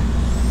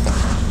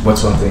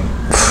 What's one thing?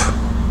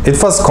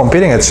 It was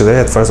competing actually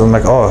at first. I'm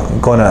like, oh,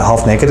 going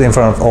half naked in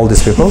front of all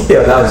these people.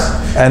 Yeah, that was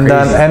crazy.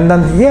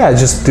 then yeah,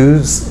 just do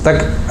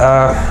like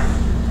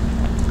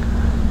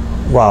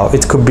wow,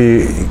 it could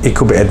be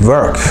at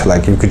work.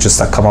 Like you could just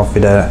like come up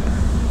with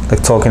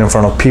like talking in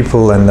front of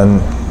people and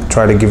then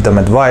try to give them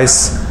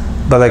advice.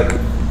 But like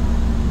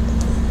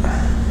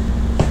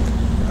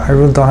I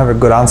really don't have a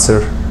good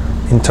answer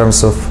in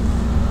terms of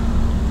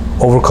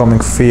overcoming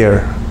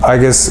fear. I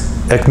guess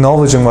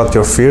acknowledging what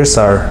your fears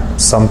are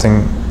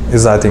something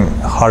is, I think,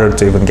 harder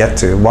to even get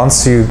to.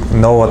 Once you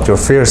know what your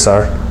fears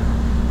are,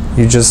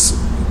 you just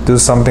do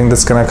something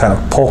that's gonna kind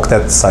of poke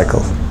that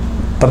cycle.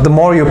 But the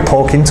more you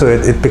poke into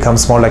it, it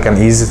becomes more like an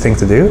easy thing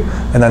to do,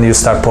 and then you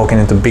start poking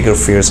into bigger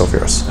fears of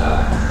yours.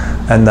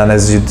 And then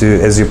as you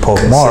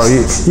poke more,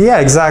 yeah,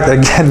 exactly.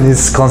 Again,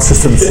 it's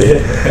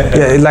consistency.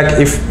 Yeah, like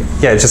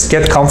just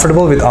get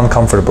comfortable with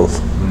uncomfortable. Do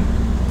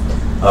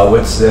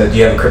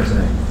you have a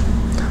kryptonite?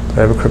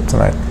 Do I have a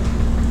kryptonite?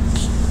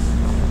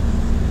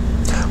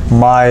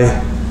 My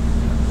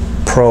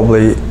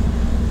probably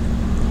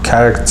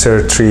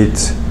character trait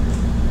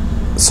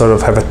sort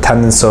of have a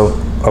tendency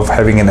of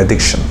having an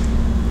addiction,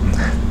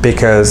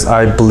 because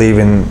I believe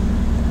in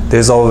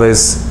there's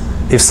always,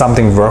 if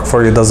something worked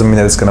for you doesn't mean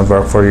that it's going to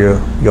work for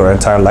you your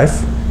entire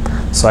life.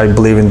 So I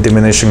believe in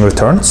diminishing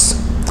returns.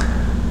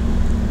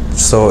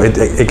 So it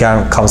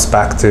again comes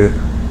back to,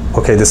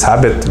 okay, this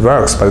habit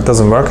works, but it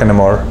doesn't work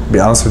anymore. Be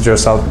honest with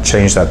yourself,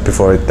 change that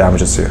before it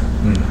damages you.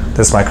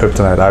 That's my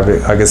kryptonite.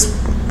 I guess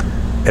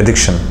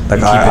addiction.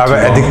 Like I have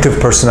an addictive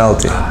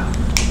personality.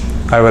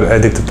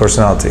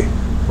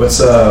 What's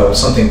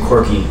something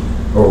quirky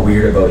or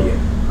weird about you?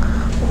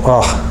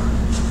 Oh,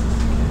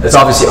 it's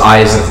obviously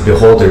eyes of the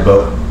beholder,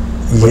 but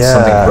what's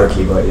something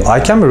quirky about you? I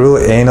can be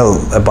really anal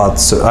about.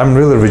 I'm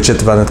really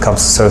rigid when it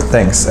comes to certain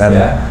things, and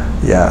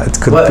yeah, it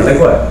could be. Like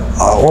what?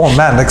 Oh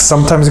man, like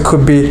sometimes it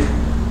could be.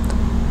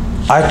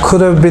 I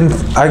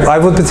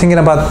would be thinking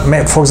about,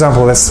 for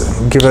example, let's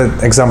give an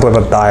example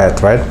about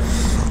diet, right?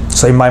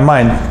 So in my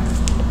mind,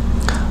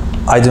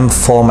 I didn't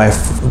follow my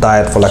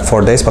diet for like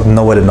 4 days, but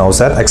nobody knows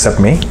that except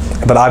me.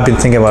 But I've been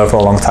thinking about it for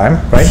a long time,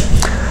 right?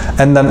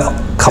 And then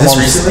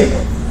recently?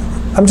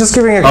 I'm just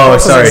giving an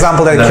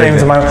example that came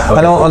to my mind.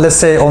 Okay. And let's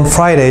say on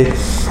Friday,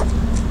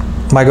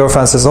 my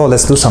girlfriend says, "Oh,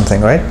 let's do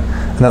something," right?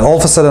 And then all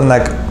of a sudden,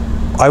 like,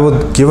 I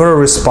would give her a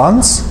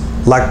response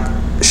like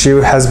she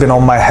has been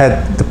on my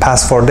head the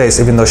past 4 days,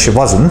 even though she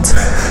wasn't.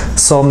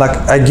 So I'm like,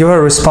 I give her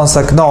a response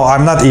like, "No,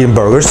 I'm not eating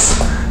burgers,"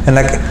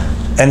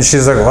 and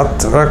she's like,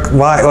 "What?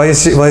 Why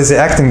is she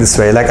acting this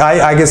way?" Like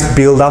I guess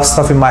build up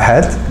stuff in my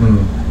head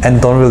and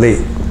don't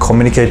really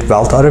communicate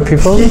well to other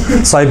people.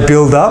 So I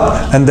build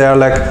up, and they're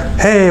like,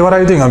 "Hey, what are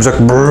you doing?" I'm just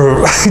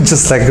like,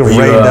 just like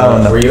rain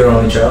down. Were you an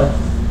only child?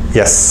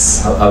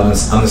 Yes. I'm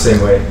the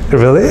same way.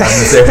 Really? I'm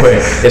the same way.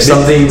 If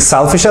something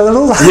selfish a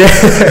little. Yeah,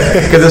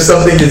 because if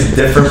something is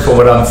different from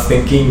what I'm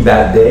thinking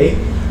that day,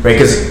 right?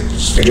 Because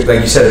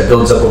like you said, it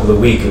builds up over the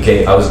week.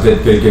 Okay, I was good,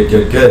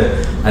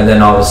 and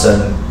then all of a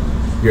sudden,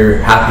 your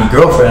happy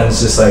girlfriend's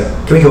just like,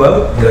 "Can we go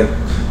out?" You're like,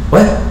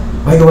 "What?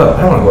 Why go out?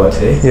 I don't want to go out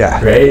today."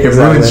 Yeah. Right? It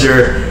ruins your...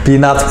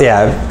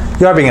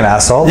 You are being an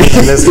asshole.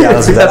 Let's be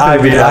honest with that.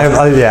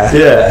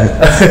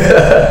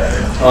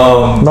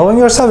 Knowing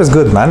yourself is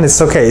good, man. It's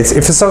okay.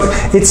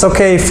 It's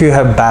okay if you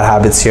have bad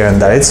habits here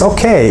and there. It's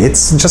okay.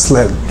 It's just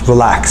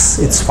relax.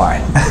 It's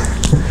fine.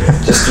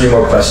 Just 3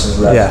 more questions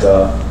left.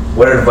 Yeah.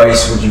 What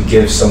advice would you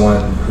give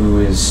someone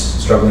who is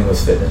struggling with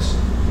fitness?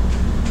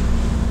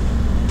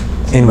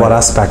 In what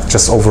aspect?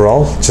 Just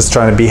overall? Just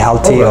trying to be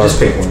healthy? Or just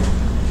pick one.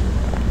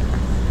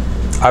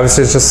 I would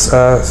say just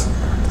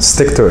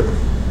stick to it.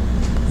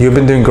 You've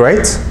been doing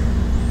great.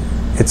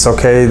 It's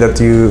okay that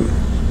you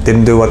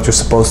didn't do what you're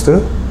supposed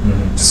to.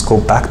 Just go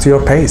back to your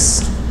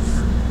pace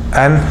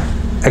and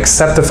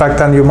accept the fact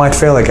that you might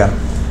fail again.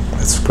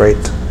 It's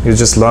great. You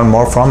just learn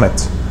more from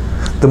it.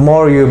 The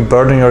more you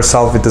burden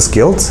yourself with this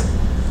guilt,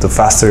 the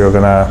faster you're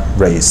gonna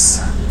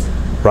rise,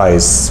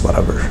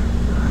 whatever.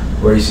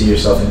 Where do you see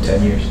yourself in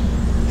 10 years?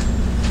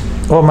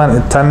 Oh man,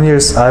 in 10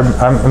 years,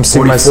 I'm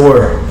seeing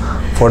 44.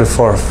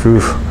 44.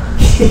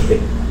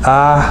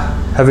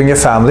 Having a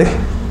family,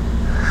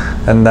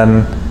 and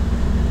then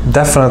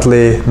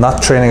definitely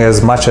not training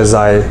as much as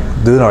I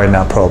do right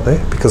now, probably,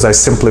 because I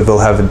simply will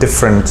have a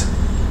different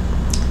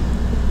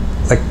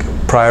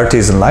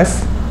priorities in life,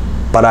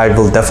 but I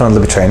will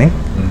definitely be training.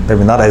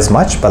 Maybe not as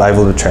much, but I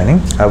will be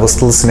training. I will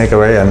still sneak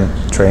away and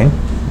train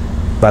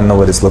when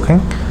nobody's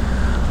looking.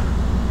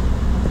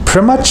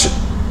 Pretty much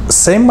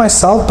same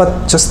myself,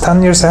 but just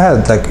 10 years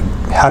ahead, like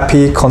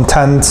happy,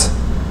 content,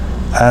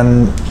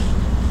 and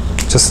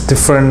just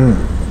different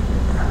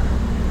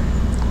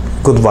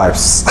good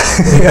vibes.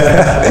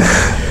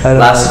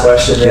 Last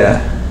question, man.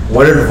 Yeah.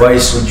 What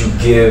advice would you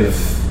give,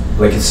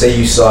 like say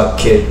you saw a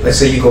kid, let's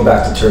say you go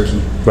back to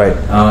Turkey, right?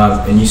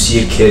 And you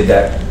see a kid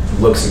that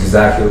looks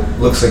exactly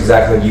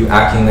like you,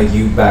 acting like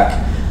you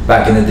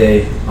back in the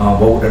day.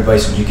 What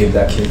advice would you give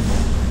that kid?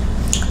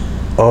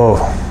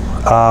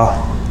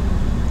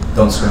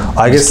 Don't swim.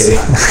 I guess.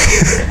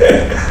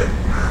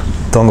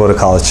 Don't go to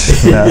college.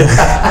 No.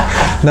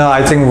 No,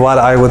 I think what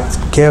I would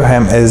give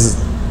him is,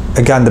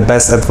 again, the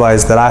best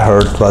advice that I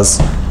heard was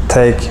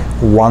take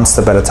one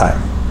step at a time.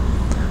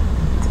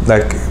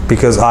 Like,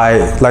 because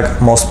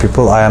like most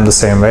people, I am the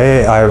same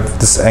way. I have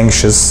this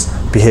anxious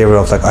behavior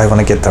of like, I want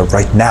to get there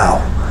right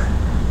now.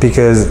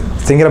 Because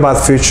thinking about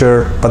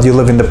future, but you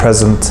live in the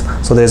present,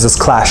 so there's this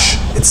clash.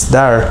 It's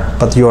there,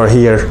 but you are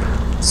here.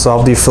 So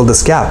how do you fill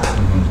this gap?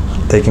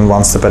 Taking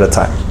one step at a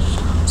time.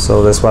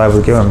 So that's what I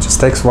would give him. Just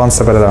take one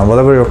step at a time.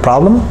 Whatever your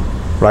problem,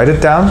 write it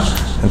down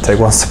and take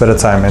one step at a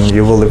time, and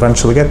you will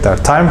eventually get there.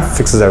 Time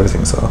fixes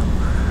everything. So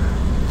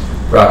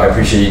Burak, I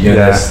appreciate you doing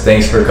this.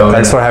 Thanks for coming.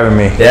 Thanks for having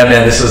me. Yeah,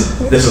 man, this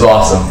was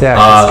awesome. Yeah,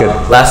 that's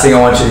good. Last thing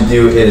I want you to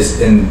do is,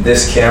 in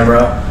this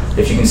camera,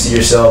 if you can see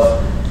yourself,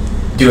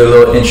 do a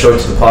little intro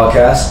to the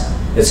podcast.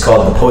 It's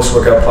called the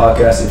Post-Workout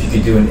Podcast. If you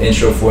could do an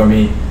intro for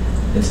me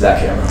into that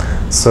camera.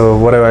 So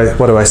what do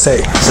I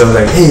say? So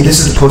like, hey, this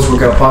is the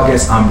Post-Workout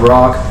Podcast. I'm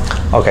Burak.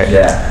 Okay.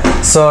 Yeah.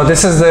 So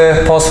this is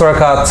the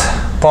Post-Workout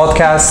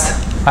Podcast.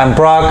 I'm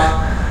Burak.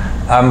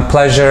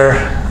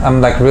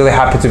 I'm like really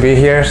happy to be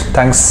here.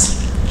 Thanks,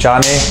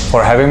 Johnny,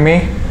 for having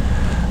me.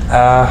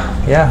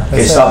 Yeah.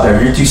 Okay, stop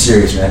there. You're too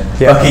serious, man.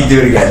 Yeah. Fucking do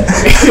it again.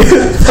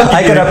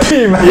 I gotta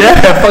pee, man.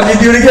 Yeah,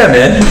 fucking do it again,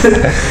 man.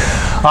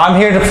 I'm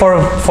here for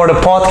the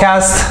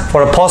podcast,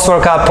 for a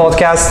Post-Workout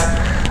Podcast.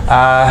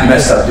 You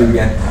messed up. Do it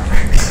again.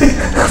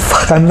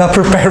 Fuck, I'm not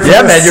prepared for this.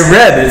 Yeah, man, you're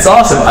red. It's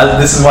awesome.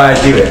 This is why I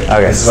do it.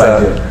 Okay, this is why I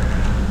do it.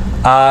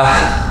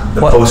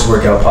 The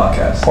Post-Workout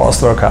Podcast.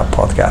 Post-Workout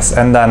Podcast.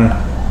 And then,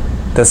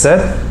 that's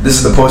it? This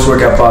is the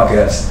Post-Workout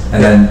Podcast.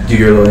 And then do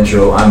your little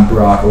intro. I'm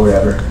Burak or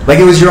whatever. Like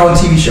it was your own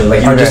TV show.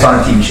 Like you were just on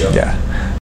a TV show. Yeah.